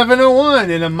 Minus 701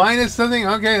 and a minus something.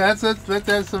 Okay, that's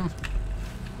some.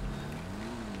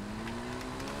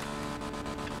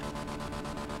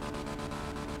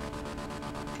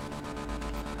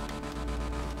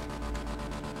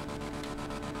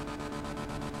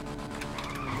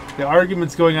 The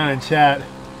arguments going on in chat.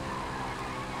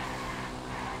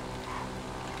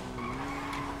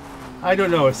 I don't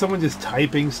know. Is someone just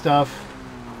typing stuff?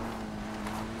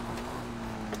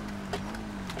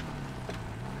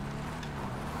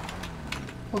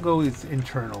 We'll go with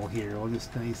internal here. We'll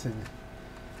just nice and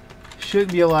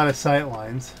shouldn't be a lot of sight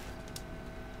lines.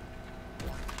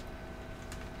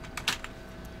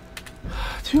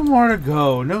 2 more to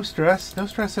go. No stress. No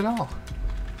stress at all.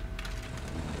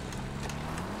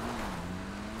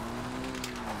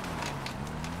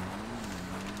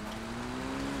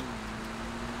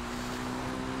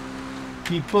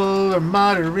 People are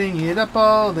modding it up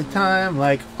all the time,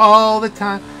 like all the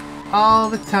time, all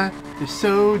the time. There's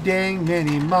so dang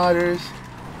many modders.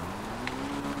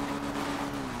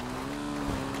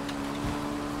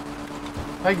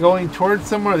 Am I going towards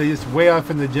somewhere? Or are they just way off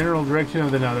in the general direction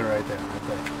of another right there?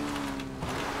 Okay.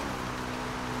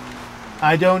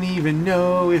 I don't even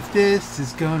know if this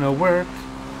is gonna work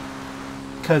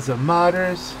 'cause of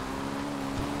modders.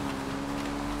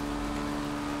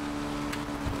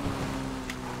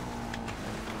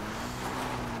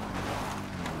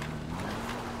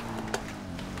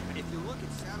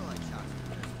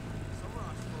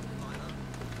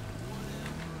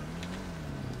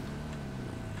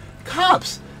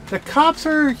 Cops! The cops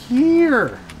are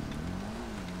here!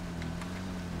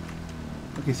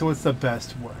 Okay, so what's the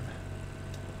best one?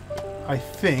 I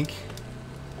think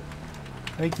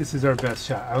this is our best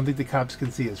shot. I don't think the cops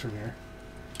can see us from here.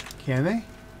 Can they?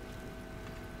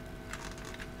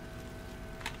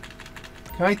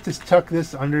 Can I just tuck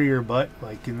this under your butt?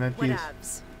 Like, can that be...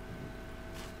 Whatevs.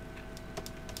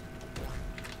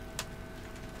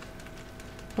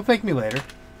 Well, thank me later.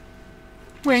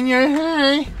 When you're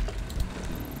high.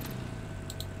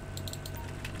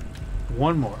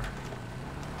 One more.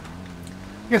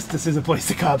 I guess this is a place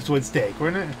the cops would stake,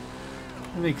 wouldn't it?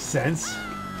 That makes sense.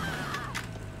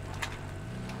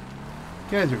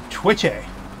 You guys are twitchy.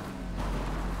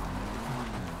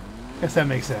 Guess that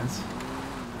makes sense.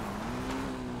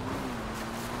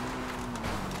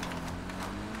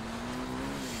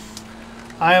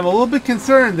 I am a little bit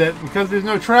concerned that because there's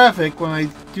no traffic, when I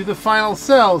do the final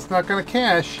sell, it's not going to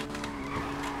cash.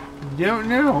 Don't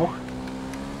know.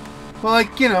 Well,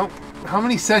 like, you know, how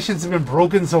many sessions have been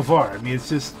broken so far? I mean, it's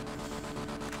just...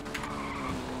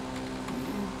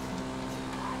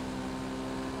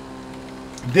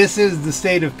 This is the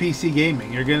state of PC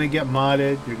gaming. You're going to get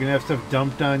modded. You're going to have stuff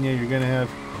dumped on you. You're going to have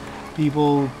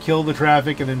people kill the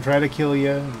traffic and then try to kill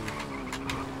you. And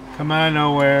come out of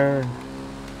nowhere.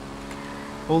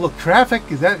 Oh, look, traffic.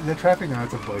 Is that traffic? No,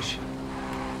 it's a bush.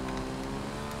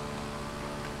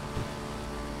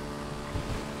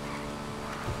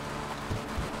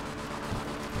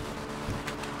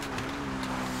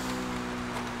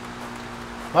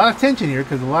 A lot of tension here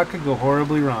because a lot could go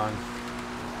horribly wrong.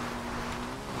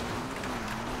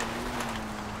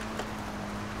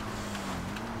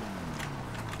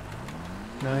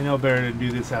 Now I know better to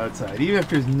do this outside, even if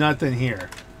there's nothing here.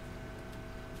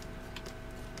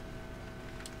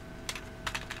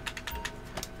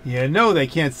 Yeah, no, they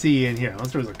can't see in here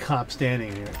unless there's a cop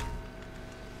standing here.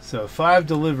 So 5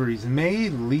 deliveries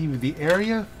made. Leave the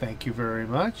area. Thank you very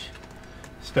much.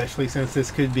 Especially since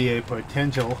this could be a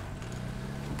potential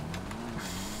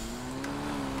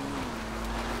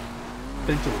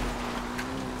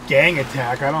gang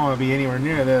attack. I don't want to be anywhere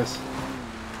near this.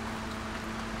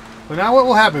 But now what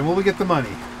will happen? Will we get the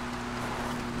money?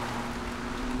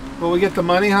 Will we get the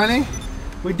money, honey?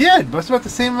 We did! That's about the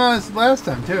same amount as last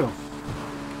time, too.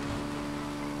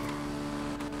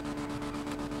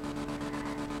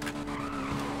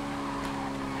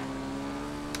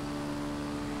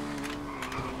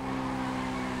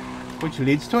 Which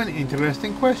leads to an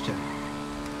interesting question.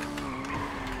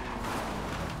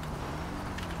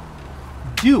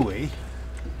 Do we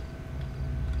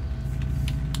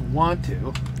want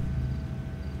to?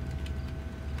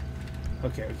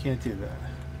 Okay, we can't do that.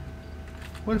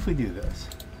 What if we do this?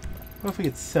 What if we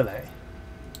get silly?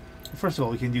 First of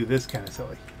all, we can do this kind of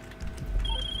silly.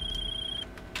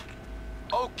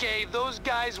 Okay, those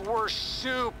guys were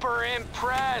super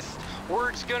impressed.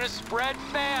 Word's gonna spread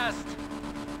fast.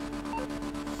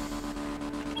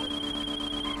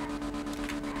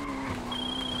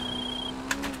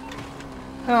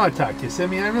 I don't want to talk to you,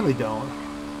 Simeon. I really don't.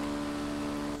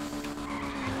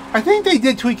 I think they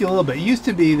did tweak it a little bit. It used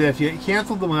to be that if you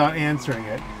canceled them without answering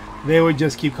it, they would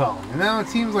just keep calling. And now it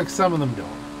seems like some of them don't.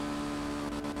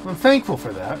 I'm thankful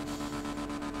for that.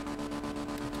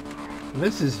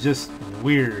 This is just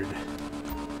weird.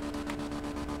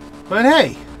 But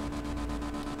hey,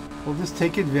 we'll just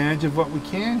take advantage of what we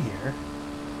can here.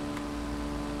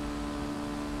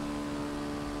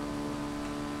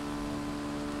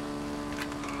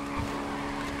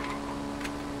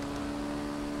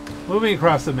 Moving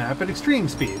across the map at extreme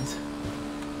speeds.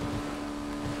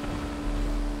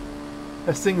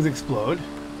 As things explode.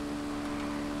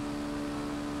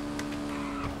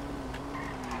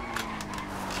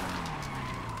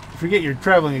 You forget you're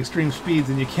traveling extreme speeds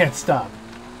and you can't stop.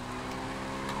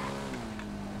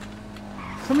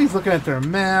 Somebody's looking at their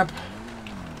map.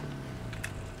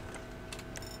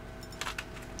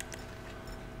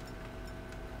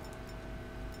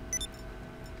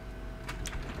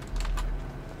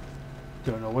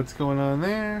 Don't know what's going on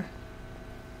there.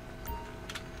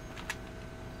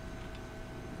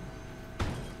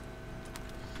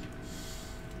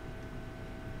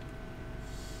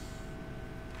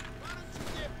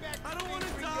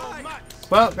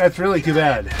 Well, that's really too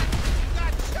bad.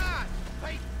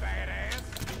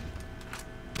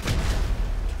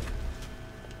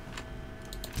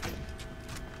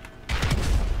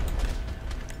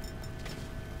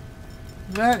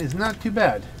 That is not too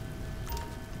bad.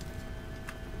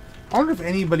 I wonder if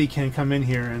anybody can come in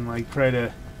here and like try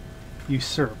to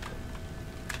usurp.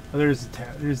 Oh, there's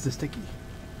the sticky.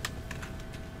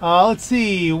 Let's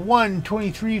see,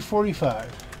 1:23:45.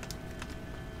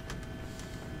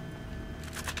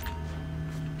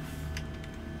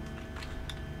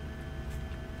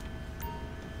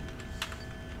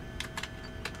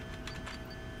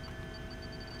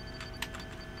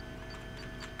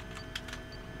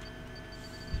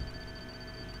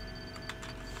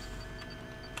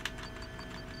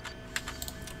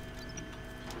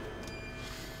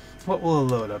 What will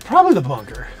it load up? Probably the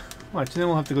bunker. Watch, then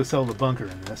we'll have to go sell the bunker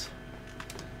in this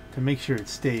to make sure it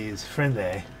stays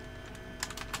friendly.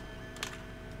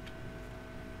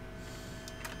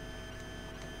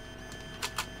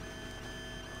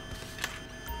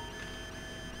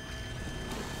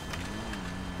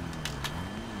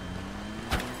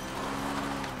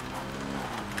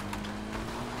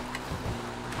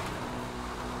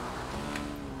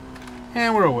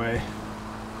 And we're away.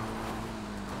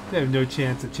 They have no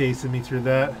chance of chasing me through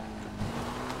that.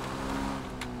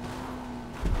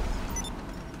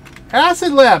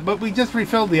 Acid lab, but we just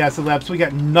refilled the acid lab, so we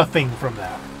got nothing from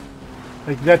that.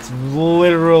 Like, that's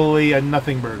literally a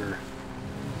nothing burger.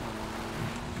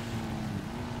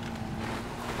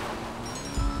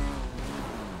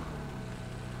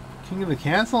 King of the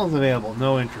Castle is available.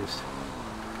 No interest.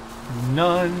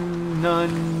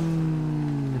 None.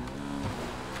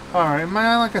 Alright, am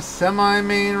I on like a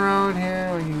semi-main road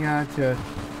here? We got to...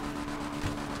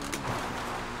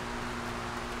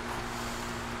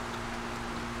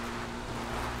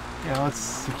 Yeah, let's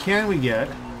see. Can we get...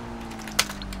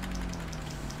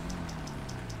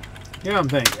 Yeah, I'm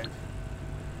thinking.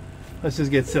 Let's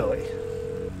just get silly.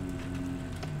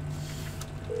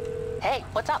 Hey,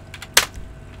 what's up?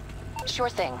 Sure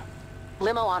thing.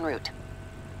 Limo en route.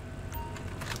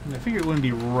 I figured it wouldn't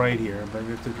be right here, but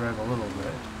we have to drive a little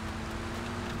bit.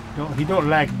 He don't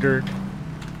like dirt.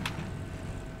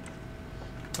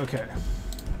 Okay.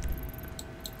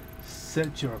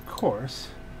 Set your course.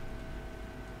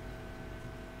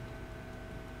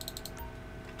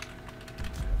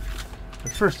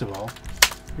 But first of all,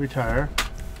 retire.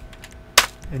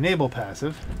 Enable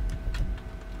passive.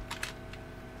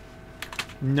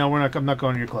 No, we're not. I'm not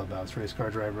going to your clubhouse, Race Car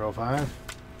Driver 05.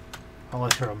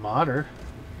 Unless you're a modder.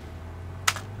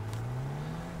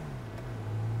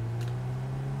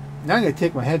 Now I'm going to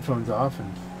take my headphones off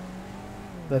and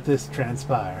let this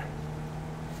transpire.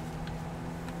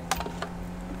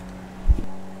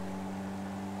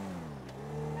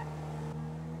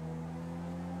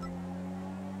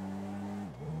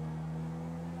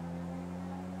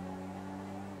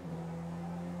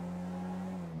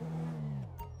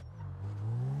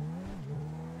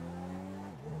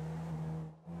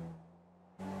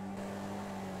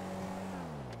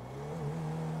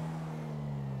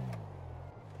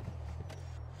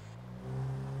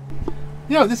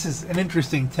 You know, this is an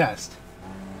interesting test.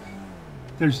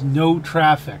 There's no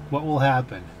traffic. What will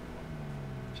happen?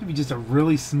 Should be just a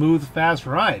really smooth, fast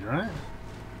ride, right?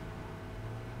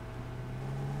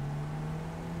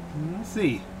 We'll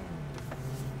see.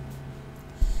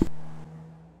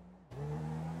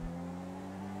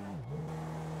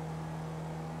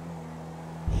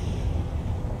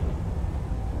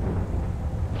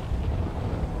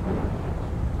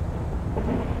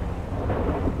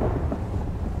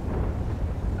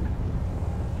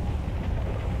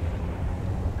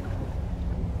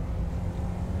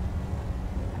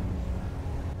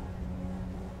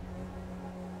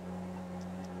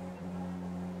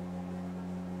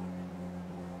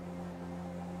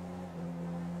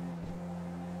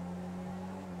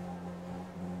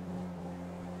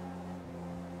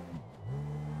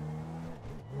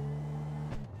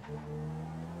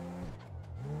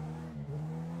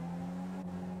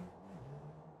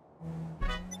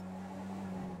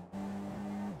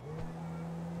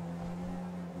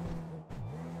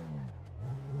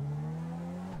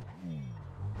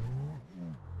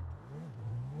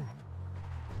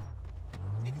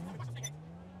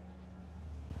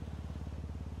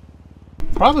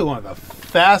 Probably one of the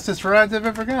fastest rides I've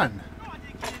ever gone.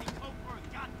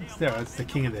 It's there. That's the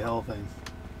King of the Hill thing.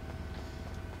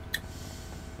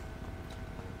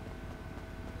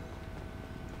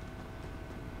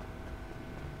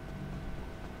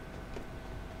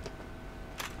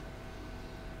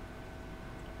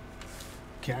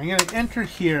 Okay, I'm going to enter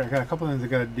here. I got a couple things I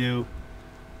got to do.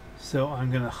 So I'm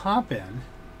going to hop in.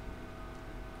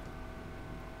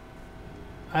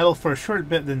 Idle for a short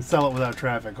bit, then sell it without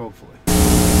traffic, hopefully.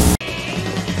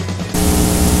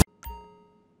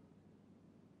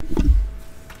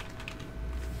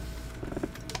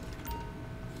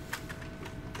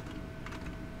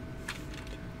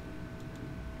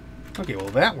 Okay, well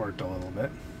that worked a little bit.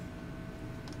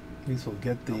 At least we'll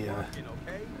get the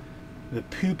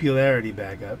popularity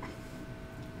back up.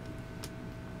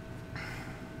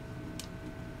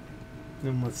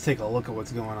 Then let's take a look at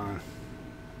what's going on.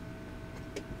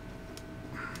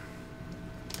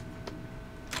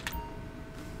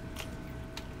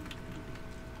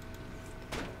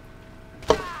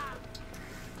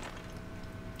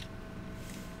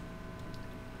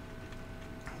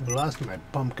 I lost my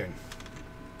pumpkin.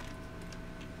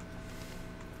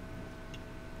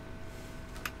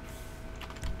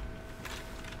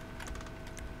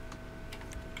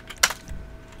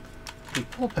 The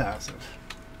full passive.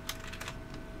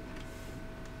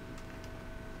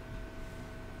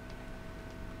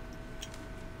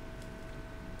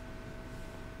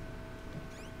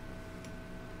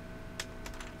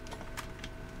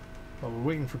 While we're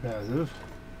waiting for passive.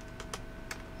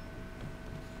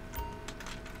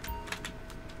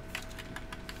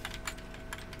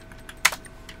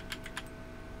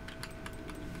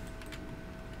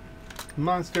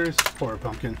 Monsters or a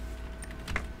pumpkin.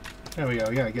 There we go.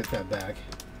 We gotta get that back.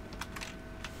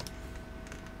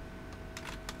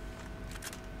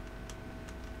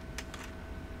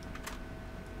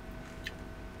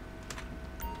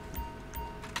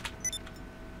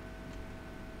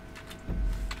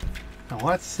 Now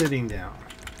what's sitting down?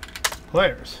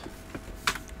 Players.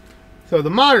 So the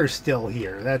modder's still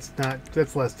here. That's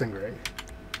less than great.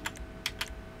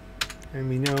 And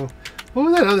we know, what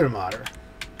was that other modder?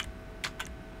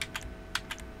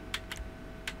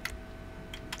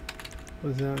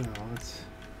 Was that? No, it's.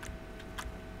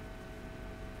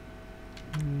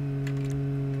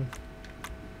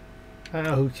 I don't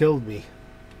know who killed me.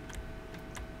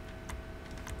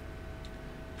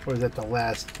 Or is that the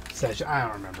last session? I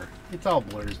don't remember. It's all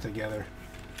blurs together.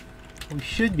 We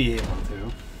should be able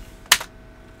to.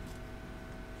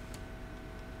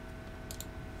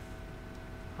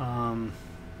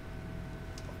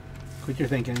 Quit your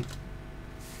thinking.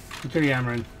 Quit your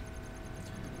yammering.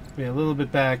 We have a little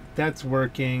bit back. That's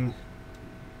working.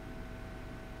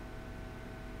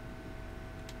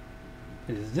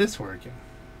 Is this working?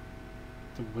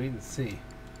 To wait and see.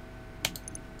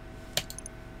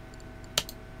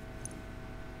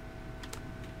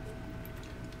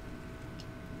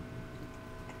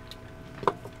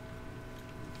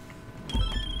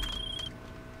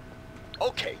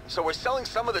 Okay, so we're selling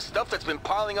some of the stuff that's been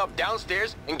piling up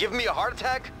downstairs and giving me a heart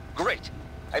attack? Great.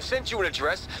 I've sent you an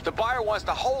address. The buyer wants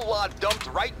the whole lot dumped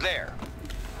right there.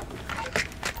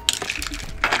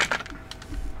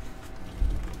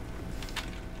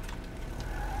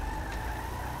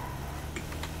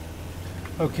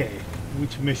 Okay,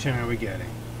 which mission are we getting?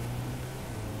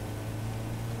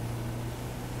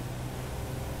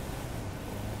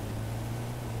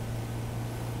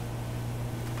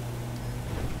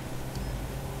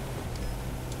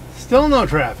 Still no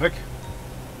traffic.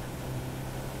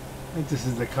 I think this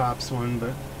is the cops one,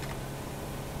 but...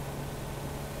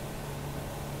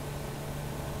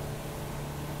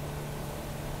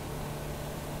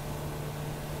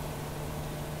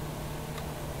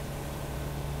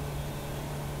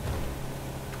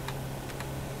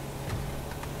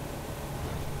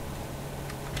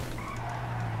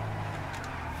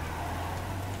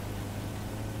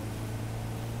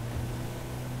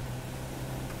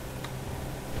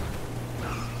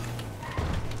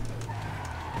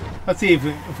 Let's see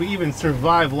if we even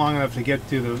survive long enough to get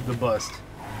to the bust.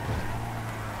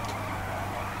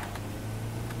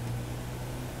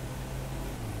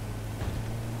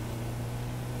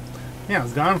 Yeah,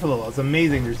 it's gone for a little. It's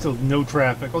amazing. There's still no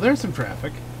traffic. Oh, there's some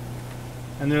traffic.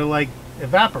 And they're like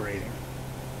evaporating.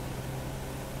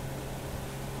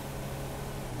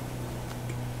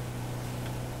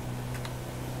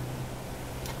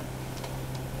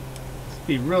 This would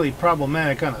be really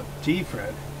problematic on a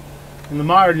G-Fred. And the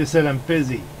modder just said I'm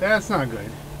busy. That's not good.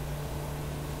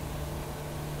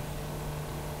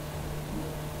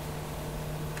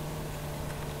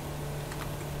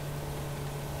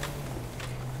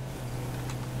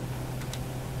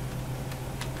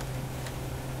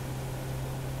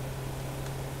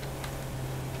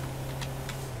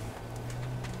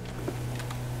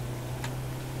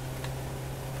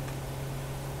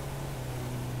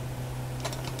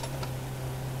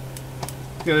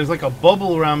 Yeah, there's like a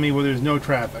bubble around me where there's no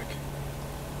traffic.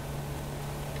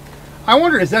 I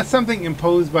wonder, is that something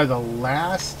imposed by the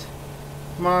last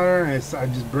modder? And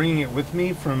I'm just bringing it with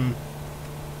me from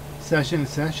session to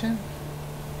session?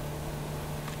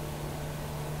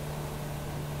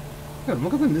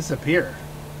 Look at them disappear.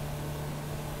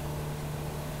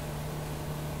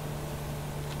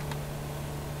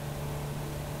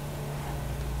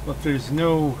 Well, if there's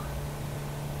no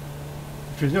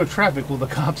traffic, will the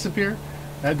cops appear?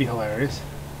 That'd be hilarious.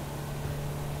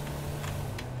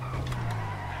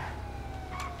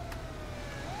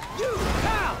 You,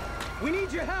 pal! We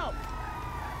need your help!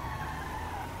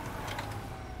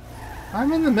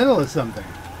 I'm in the middle of something.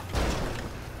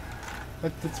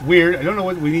 That's weird. I don't know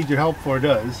what we need your help for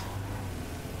does.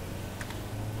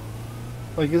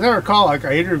 Like, as I recall, like,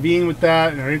 I intervene with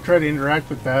that, and I try to interact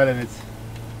with that, and it's...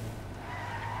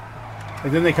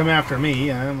 Like, then they come after me,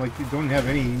 and I'm like, you don't have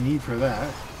any need for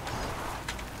that.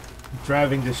 I'm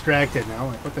driving distracted now.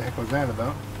 Like, what the heck was that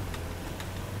about?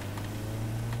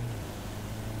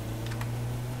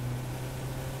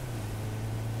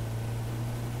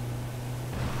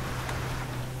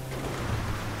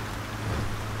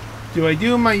 Do I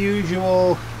do my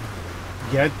usual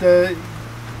get the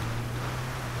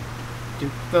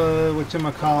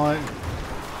whatchamacallit,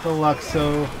 the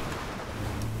Luxo,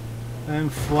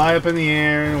 and fly up in the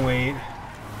air and wait?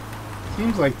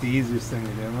 Seems like the easiest thing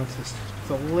to do. It's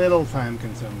a little time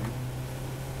consuming.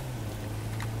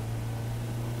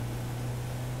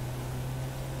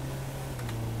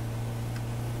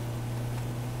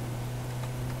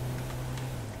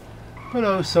 But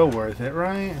oh, so worth it,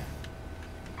 right?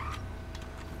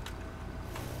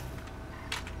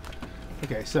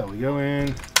 Okay, so we go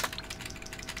in.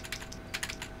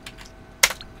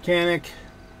 Mechanic.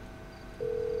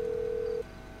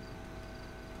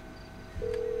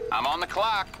 I'm on the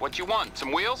clock. What you want?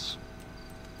 Some wheels?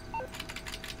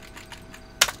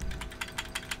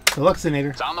 The Luxinator.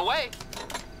 It's on the way.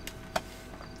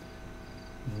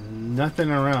 Nothing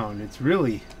around. It's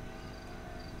really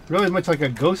much like a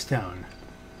ghost town.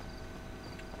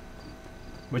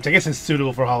 Which I guess is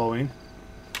suitable for Halloween.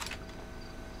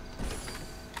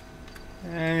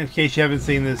 And in case you haven't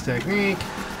seen this technique,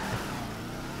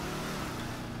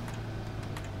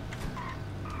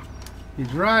 you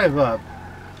drive up.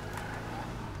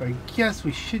 I guess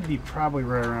we should be probably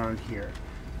right around here,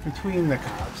 between the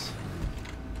cops.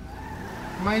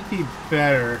 Might be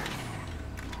better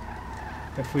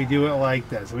if we do it like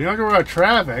this. We don't have to worry about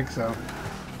traffic, so...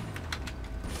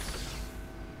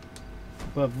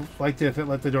 Would have liked it if it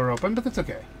let the door open, but that's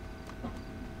okay.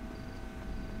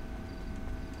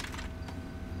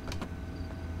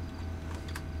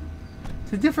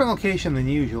 It's a different location than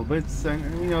usual, but it's, you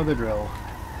know the drill.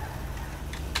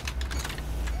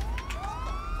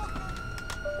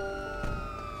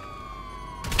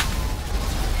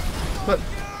 But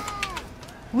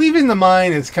leaving the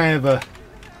mine is kind of a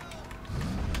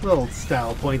little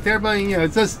style point there, but you know,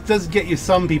 it does get you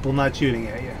some people not shooting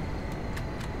at you.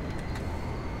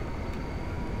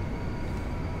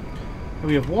 And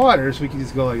we have water, so we can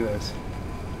just go like this.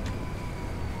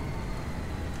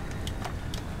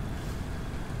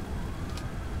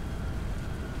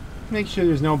 Make sure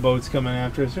there's no boats coming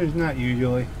after us. There's not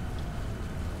usually.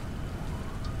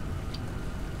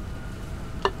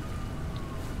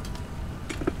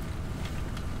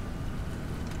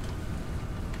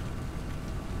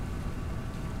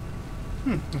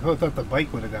 I thought the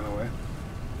bike would have gone away.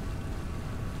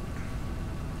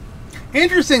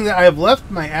 Interesting that I have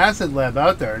left my acid lab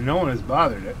out there and no one has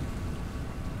bothered it.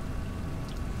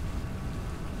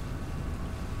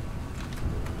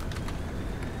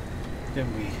 Then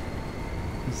we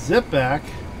zip back.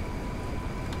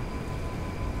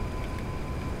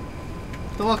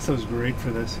 Deluxe was great for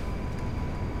this.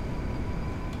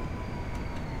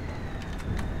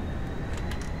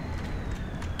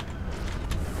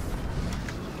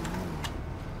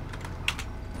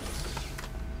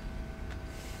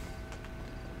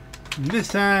 This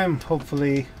time,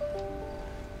 hopefully,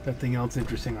 nothing else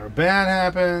interesting or bad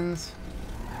happens.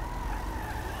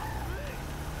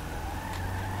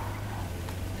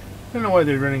 I don't know why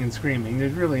they're running and screaming.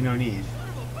 There's really no need.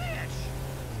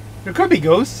 There could be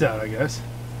ghosts out, I guess.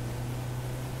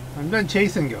 I'm done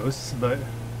chasing ghosts, but...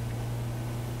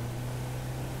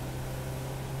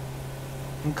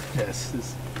 Look at this.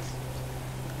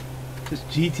 This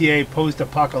GTA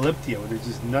post-apocalyptia where there's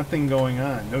just nothing going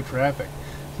on. No traffic.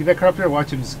 See that car up there?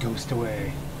 Watch him just ghost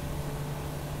away.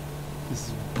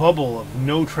 This bubble of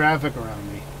no traffic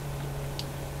around me.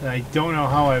 And I don't know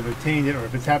how I've attained it or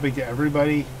if it's happening to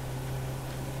everybody.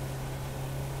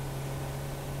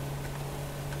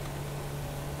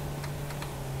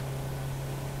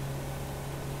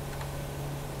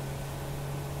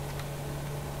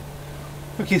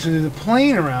 Okay, so there's a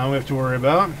plane around we have to worry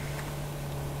about.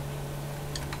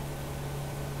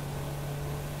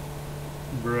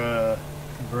 Bruh.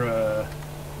 Bruh.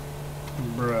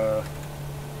 Bruh.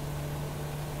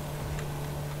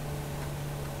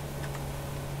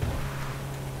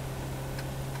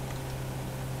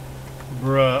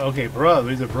 Bruh. Okay, bruh.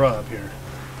 There's a bruh up here.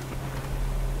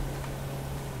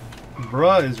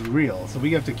 Bruh is real, so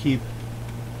we have to keep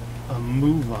a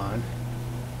move on.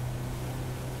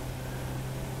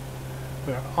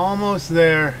 We're almost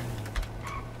there.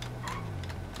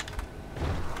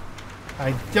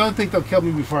 I don't think they'll kill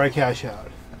me before I cash out.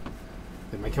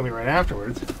 They might kill me right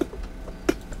afterwards.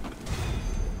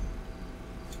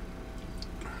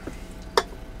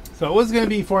 So it was going to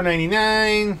be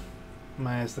 $4.99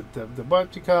 minus the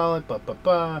what you call it,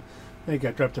 then it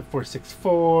got dropped to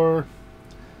 $4.64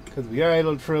 because we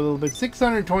idled for a little bit.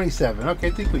 $627. Okay,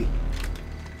 I think we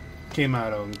came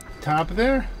out on top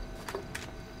there.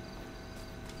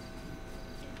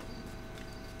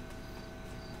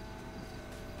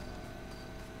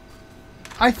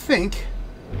 I think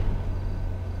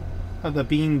the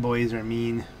Bean Boys are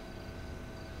mean.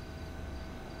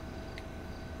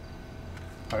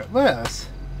 Alright, let's...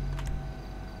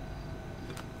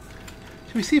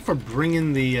 Should we see if we're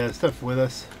bringing the stuff with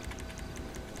us?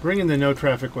 Bringing the no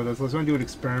traffic with us. Let's want to do an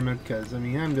experiment because, I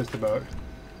mean, I'm just about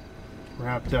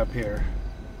wrapped up here.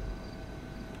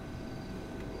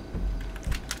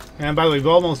 And by the way, we've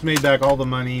almost made back all the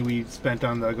money we spent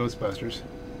on the Ghostbusters.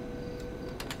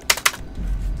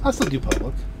 I'll still do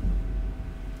public.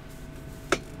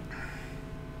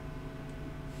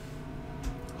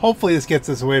 Hopefully this gets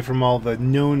us away from all the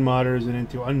known modders and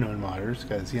into unknown modders,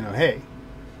 because, you know, hey,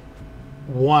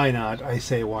 why not? I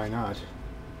say why not.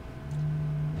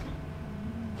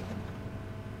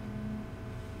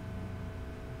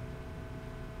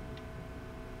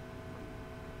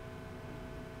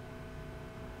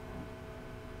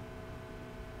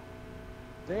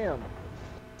 Damn.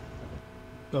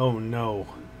 Oh no.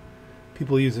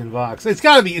 People using Vox. It's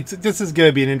gotta be, this is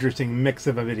gonna be an interesting mix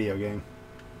of a video game.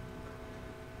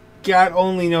 God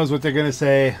only knows what they're gonna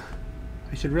say.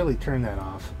 I should really turn that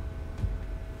off.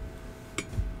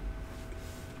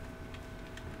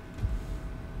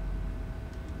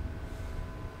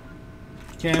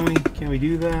 Can we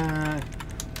do that?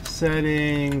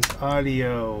 Settings,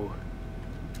 audio.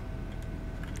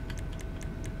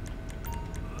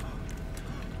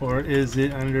 Or is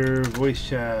it under voice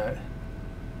chat?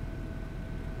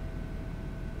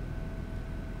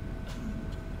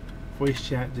 Voice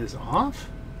chat just off?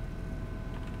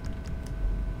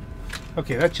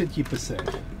 Okay, that should keep us safe.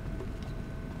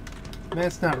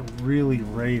 That's not really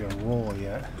ready to roll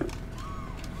yet.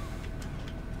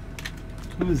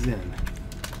 Who's in?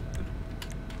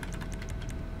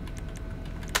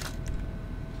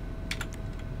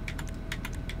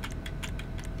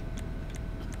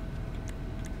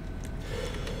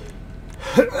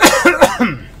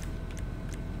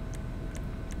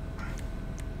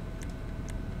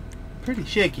 Pretty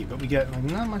shaky, but we got like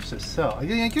not much to sell. I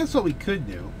guess what we could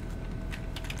do.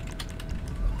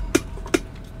 I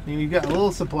mean, we've got a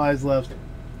little supplies left.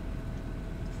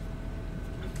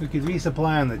 We could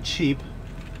resupply on the cheap.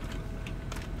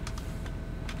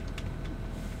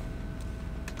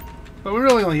 But we're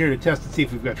really only here to test and see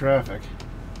if we've got traffic.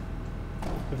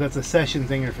 If that's a session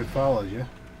thing or if it follows you.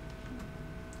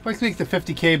 Let's make the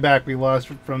 50K back we lost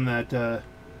from that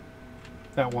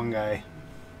that one guy.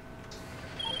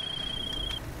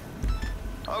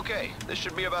 Okay, this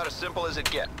should be about as simple as it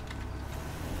gets.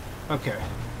 Okay.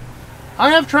 I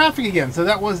have traffic again, so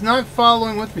that was not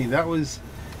following with me. That was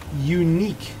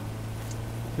unique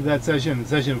to that session, the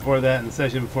session before that, and the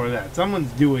session before that.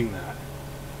 Someone's doing that.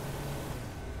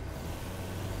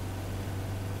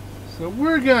 So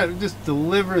we're going to just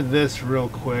deliver this real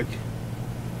quick.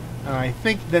 And I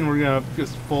think then we're going to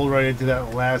just fold right into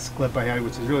that last clip I had,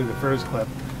 which is really the first clip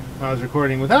when I was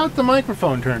recording without the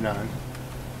microphone turned on.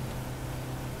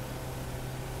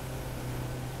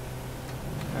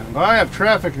 And I have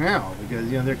traffic now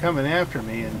because, you know, they're coming after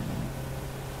me, and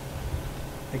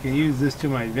I can use this to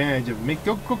my advantage of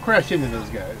go crash into those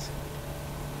guys.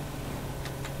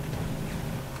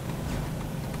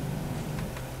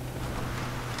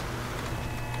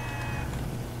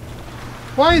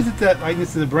 Why is it that, like,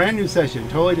 this is a brand new session,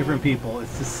 totally different people,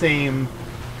 it's the same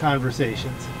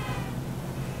conversations?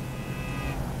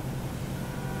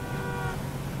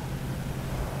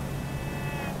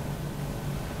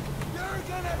 You're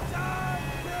gonna die,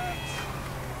 bitch!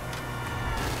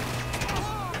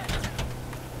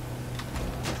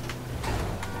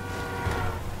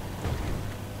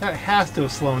 That has to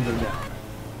have slowed them down.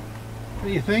 What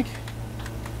do you think?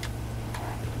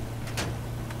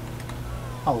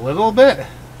 A little bit.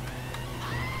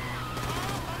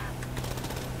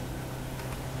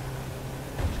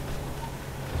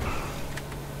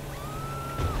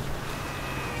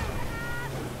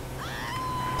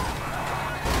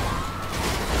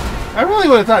 I really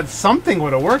would have thought something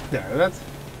would have worked there. That's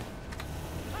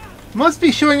must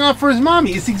be showing off for his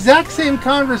mommy. It's the exact same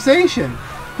conversation.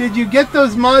 Did you get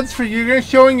those mods for you're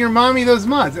showing your mommy those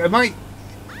mods? Am I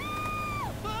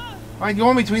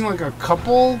going between like a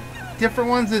couple different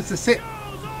ones? It's the same.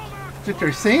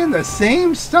 They're saying the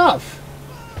same stuff.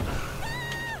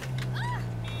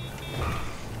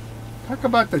 Talk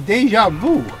about the deja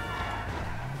vu.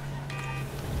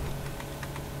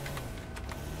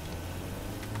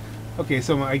 Okay,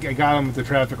 so I got him with the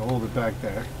traffic a little bit back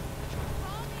there.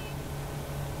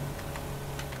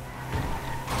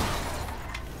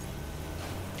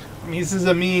 I mean, this is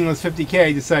a meaningless 50K.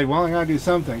 I decide, well, I gotta do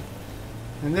something.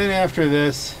 And then after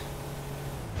this,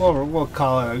 well, we'll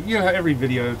call it, you know, every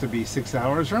video has to be 6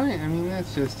 hours, right? I mean,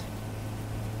 that's just...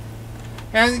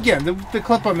 And again, the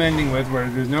clip I'm ending with, where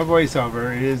there's no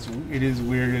voiceover, it is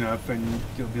weird enough, and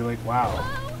you'll be like, wow,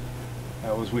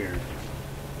 that was weird.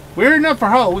 Weird enough for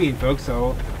Halloween, folks,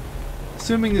 so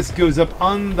assuming this goes up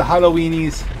on the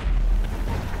Halloweenies,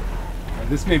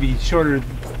 this may be shorter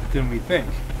than we think.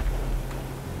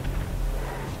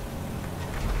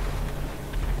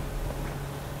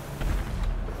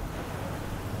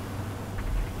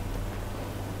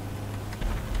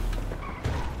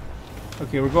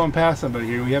 Okay, we're going past somebody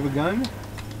here. We have a gun?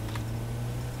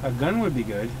 A gun would be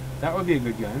good. That would be a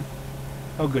good gun.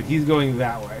 Oh, good. He's going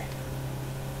that way.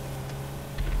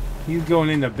 He's going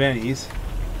into Benny's.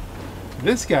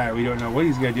 This guy, we don't know what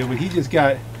he's going to do, but he just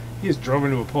drove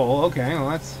into a pole. Okay, well,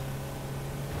 that's...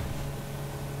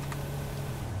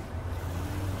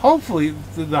 Hopefully,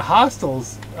 the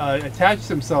hostiles attach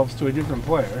themselves to a different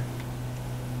player.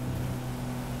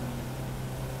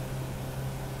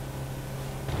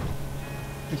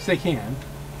 Which they can,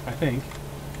 I think.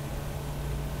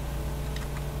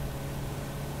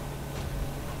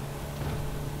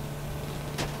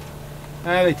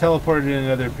 They teleported in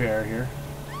another pair here.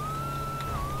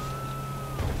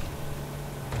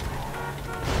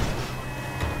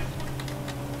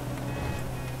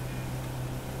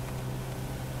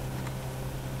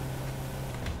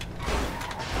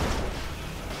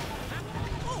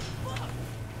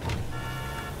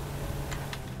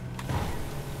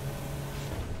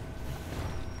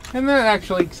 And that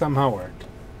actually somehow worked.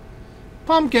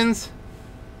 Pumpkins!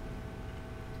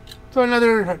 So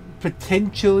another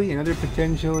potentially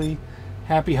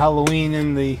happy Halloween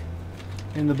in the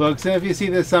books. And if you see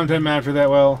this sometime after that,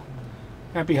 well,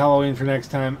 happy Halloween for next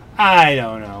time. I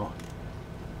don't know.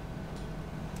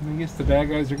 I guess the bad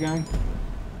guys are gone.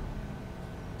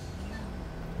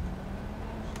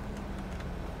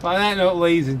 On that note,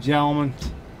 ladies and gentlemen,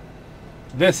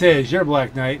 this is your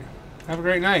Black Knight. Have a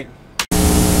great night.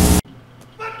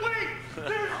 But wait!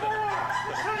 There's more!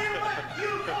 I'll tell you what,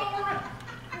 you go right.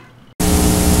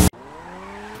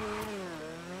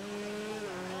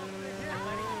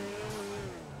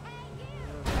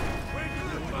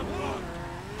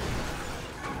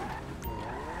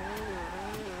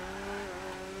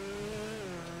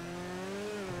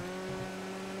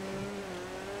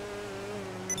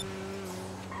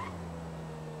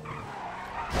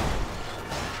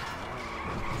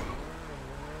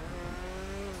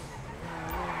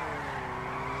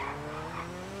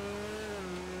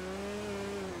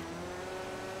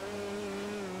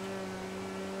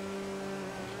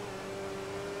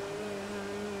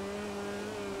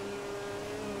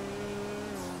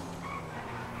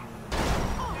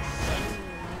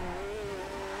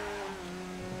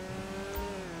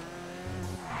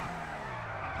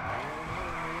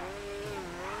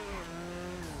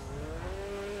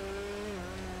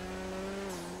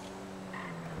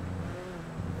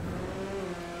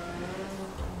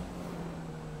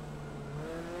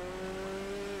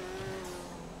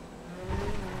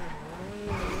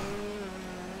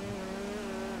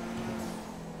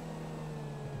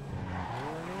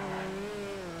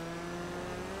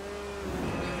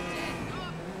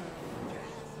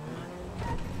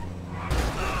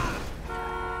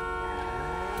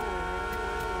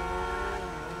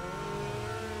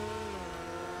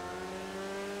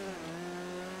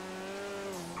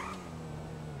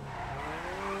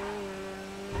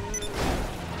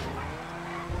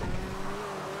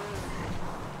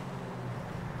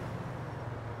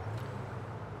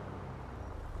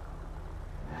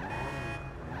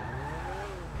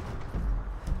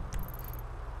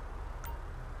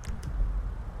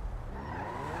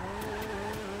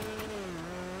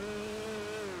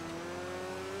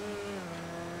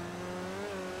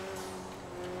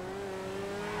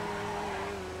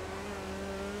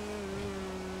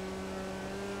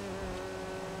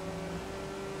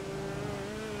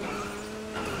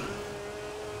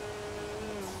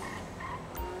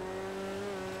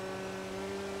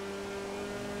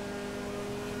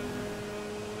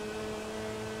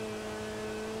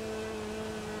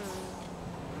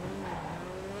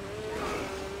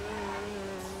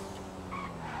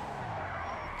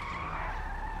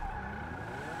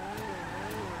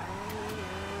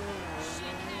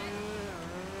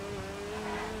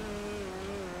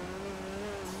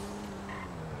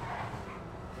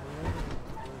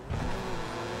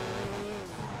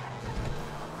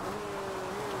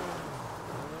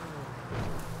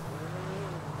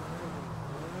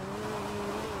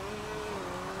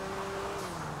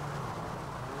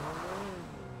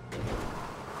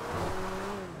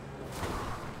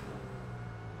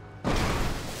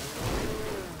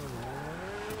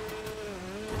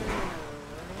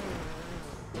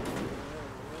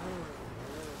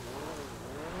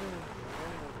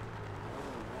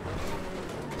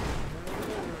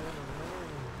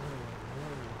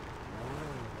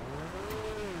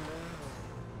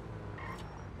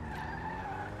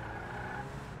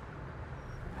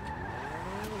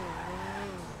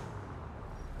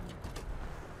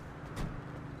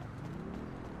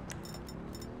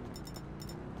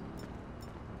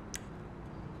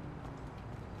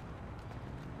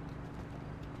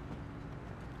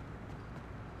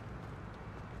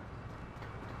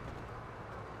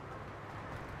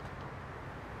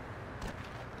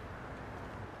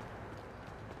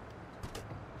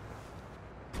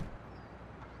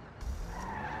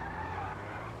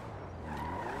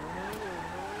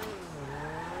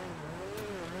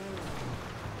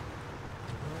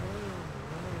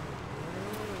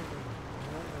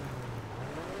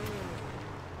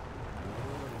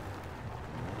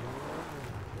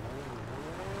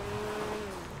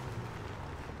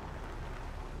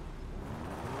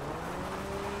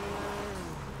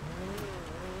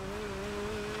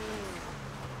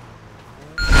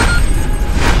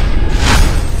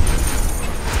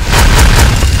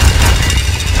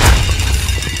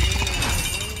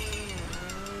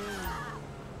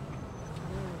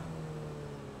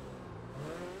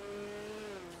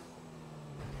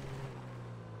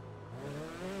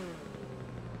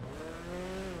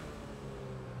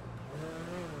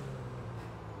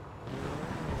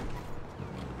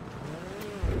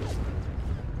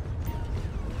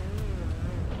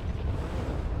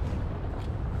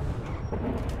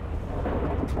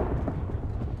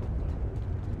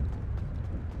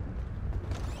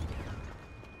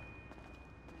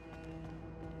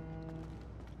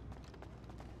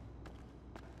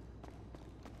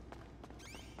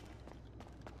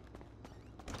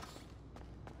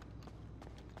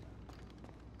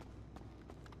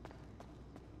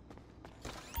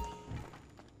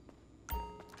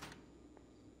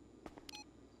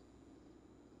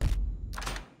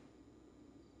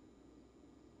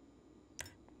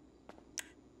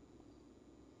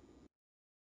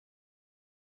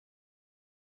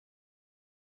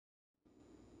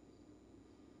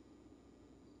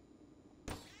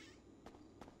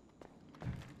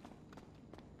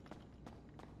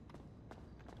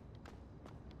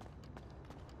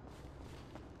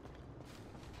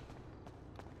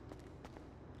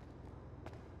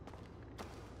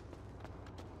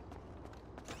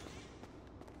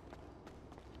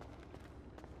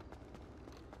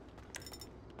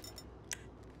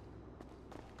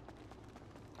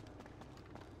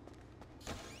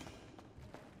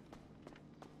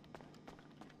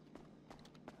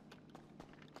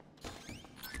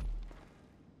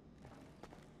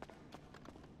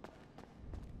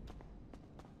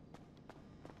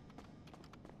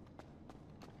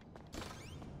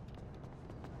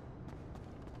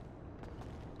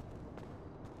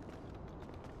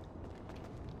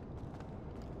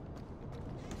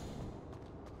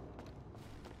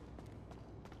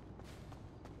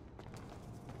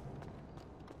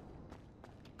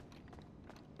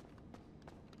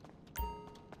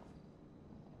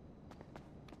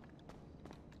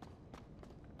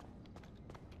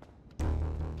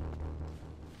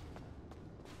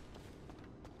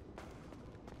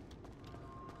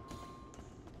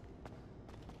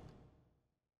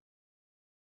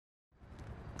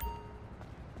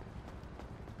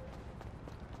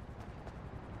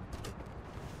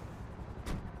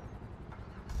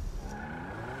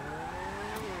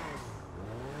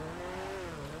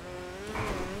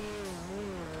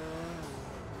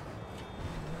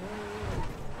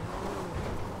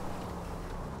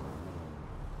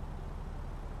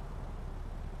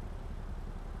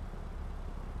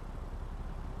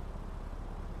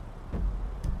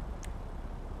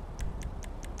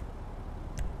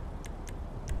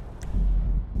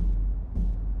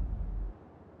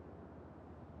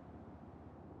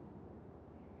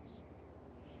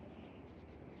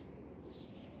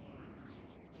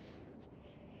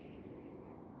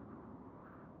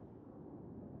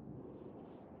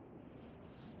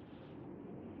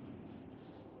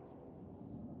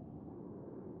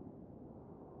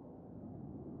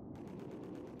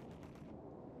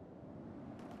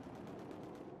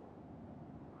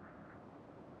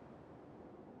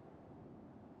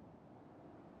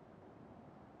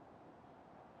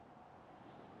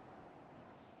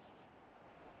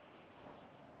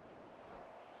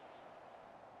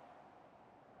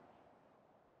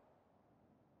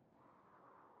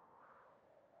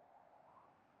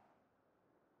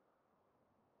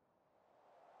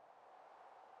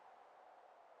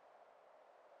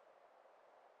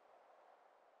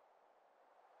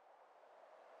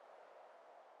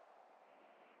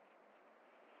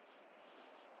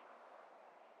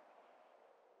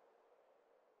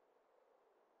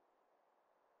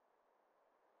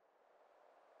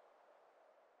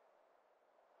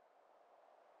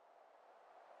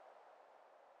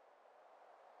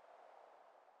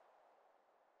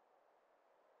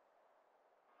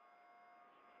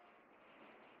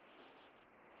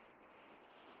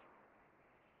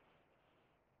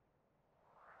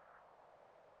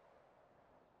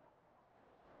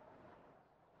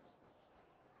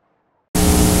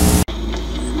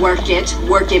 Work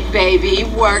it, baby,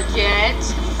 work it,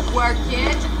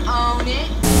 own it.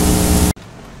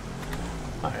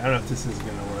 I don't know if this is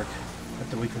going to work. I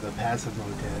have to wait for the passive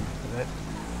mode to end. That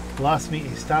lost me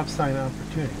a stop sign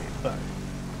opportunity, but...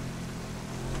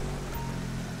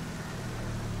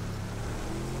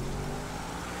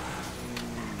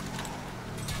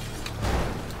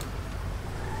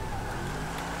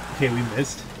 Okay, we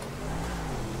missed.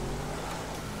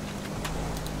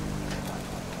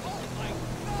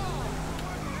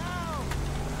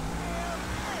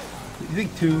 You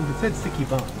think two? It said sticky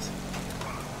bombs.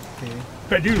 Okay.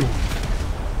 Badoo!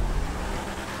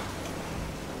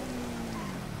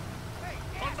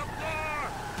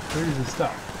 Where's the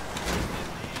stuff?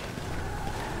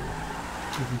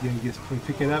 Is he gonna just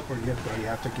pick it up, or you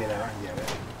have to get out and get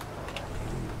it?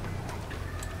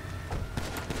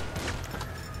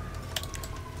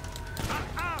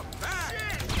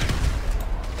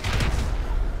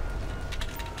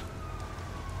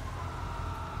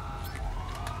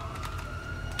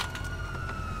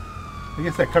 I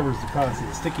guess that covers the cost of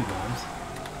the sticky bombs.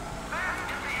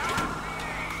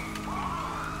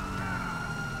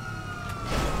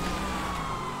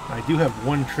 I do have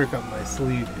one trick up my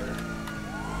sleeve here.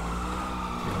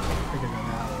 I think I got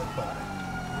that one, but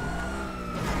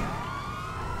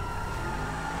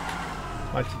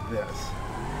watch this.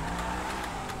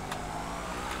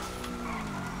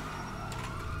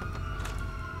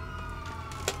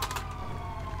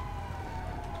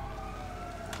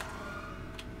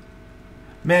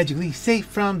 Magically safe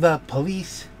from the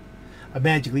police. I'm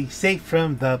magically safe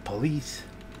from the police.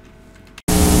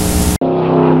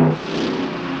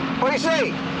 What do you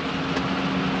say?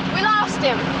 We lost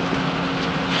him.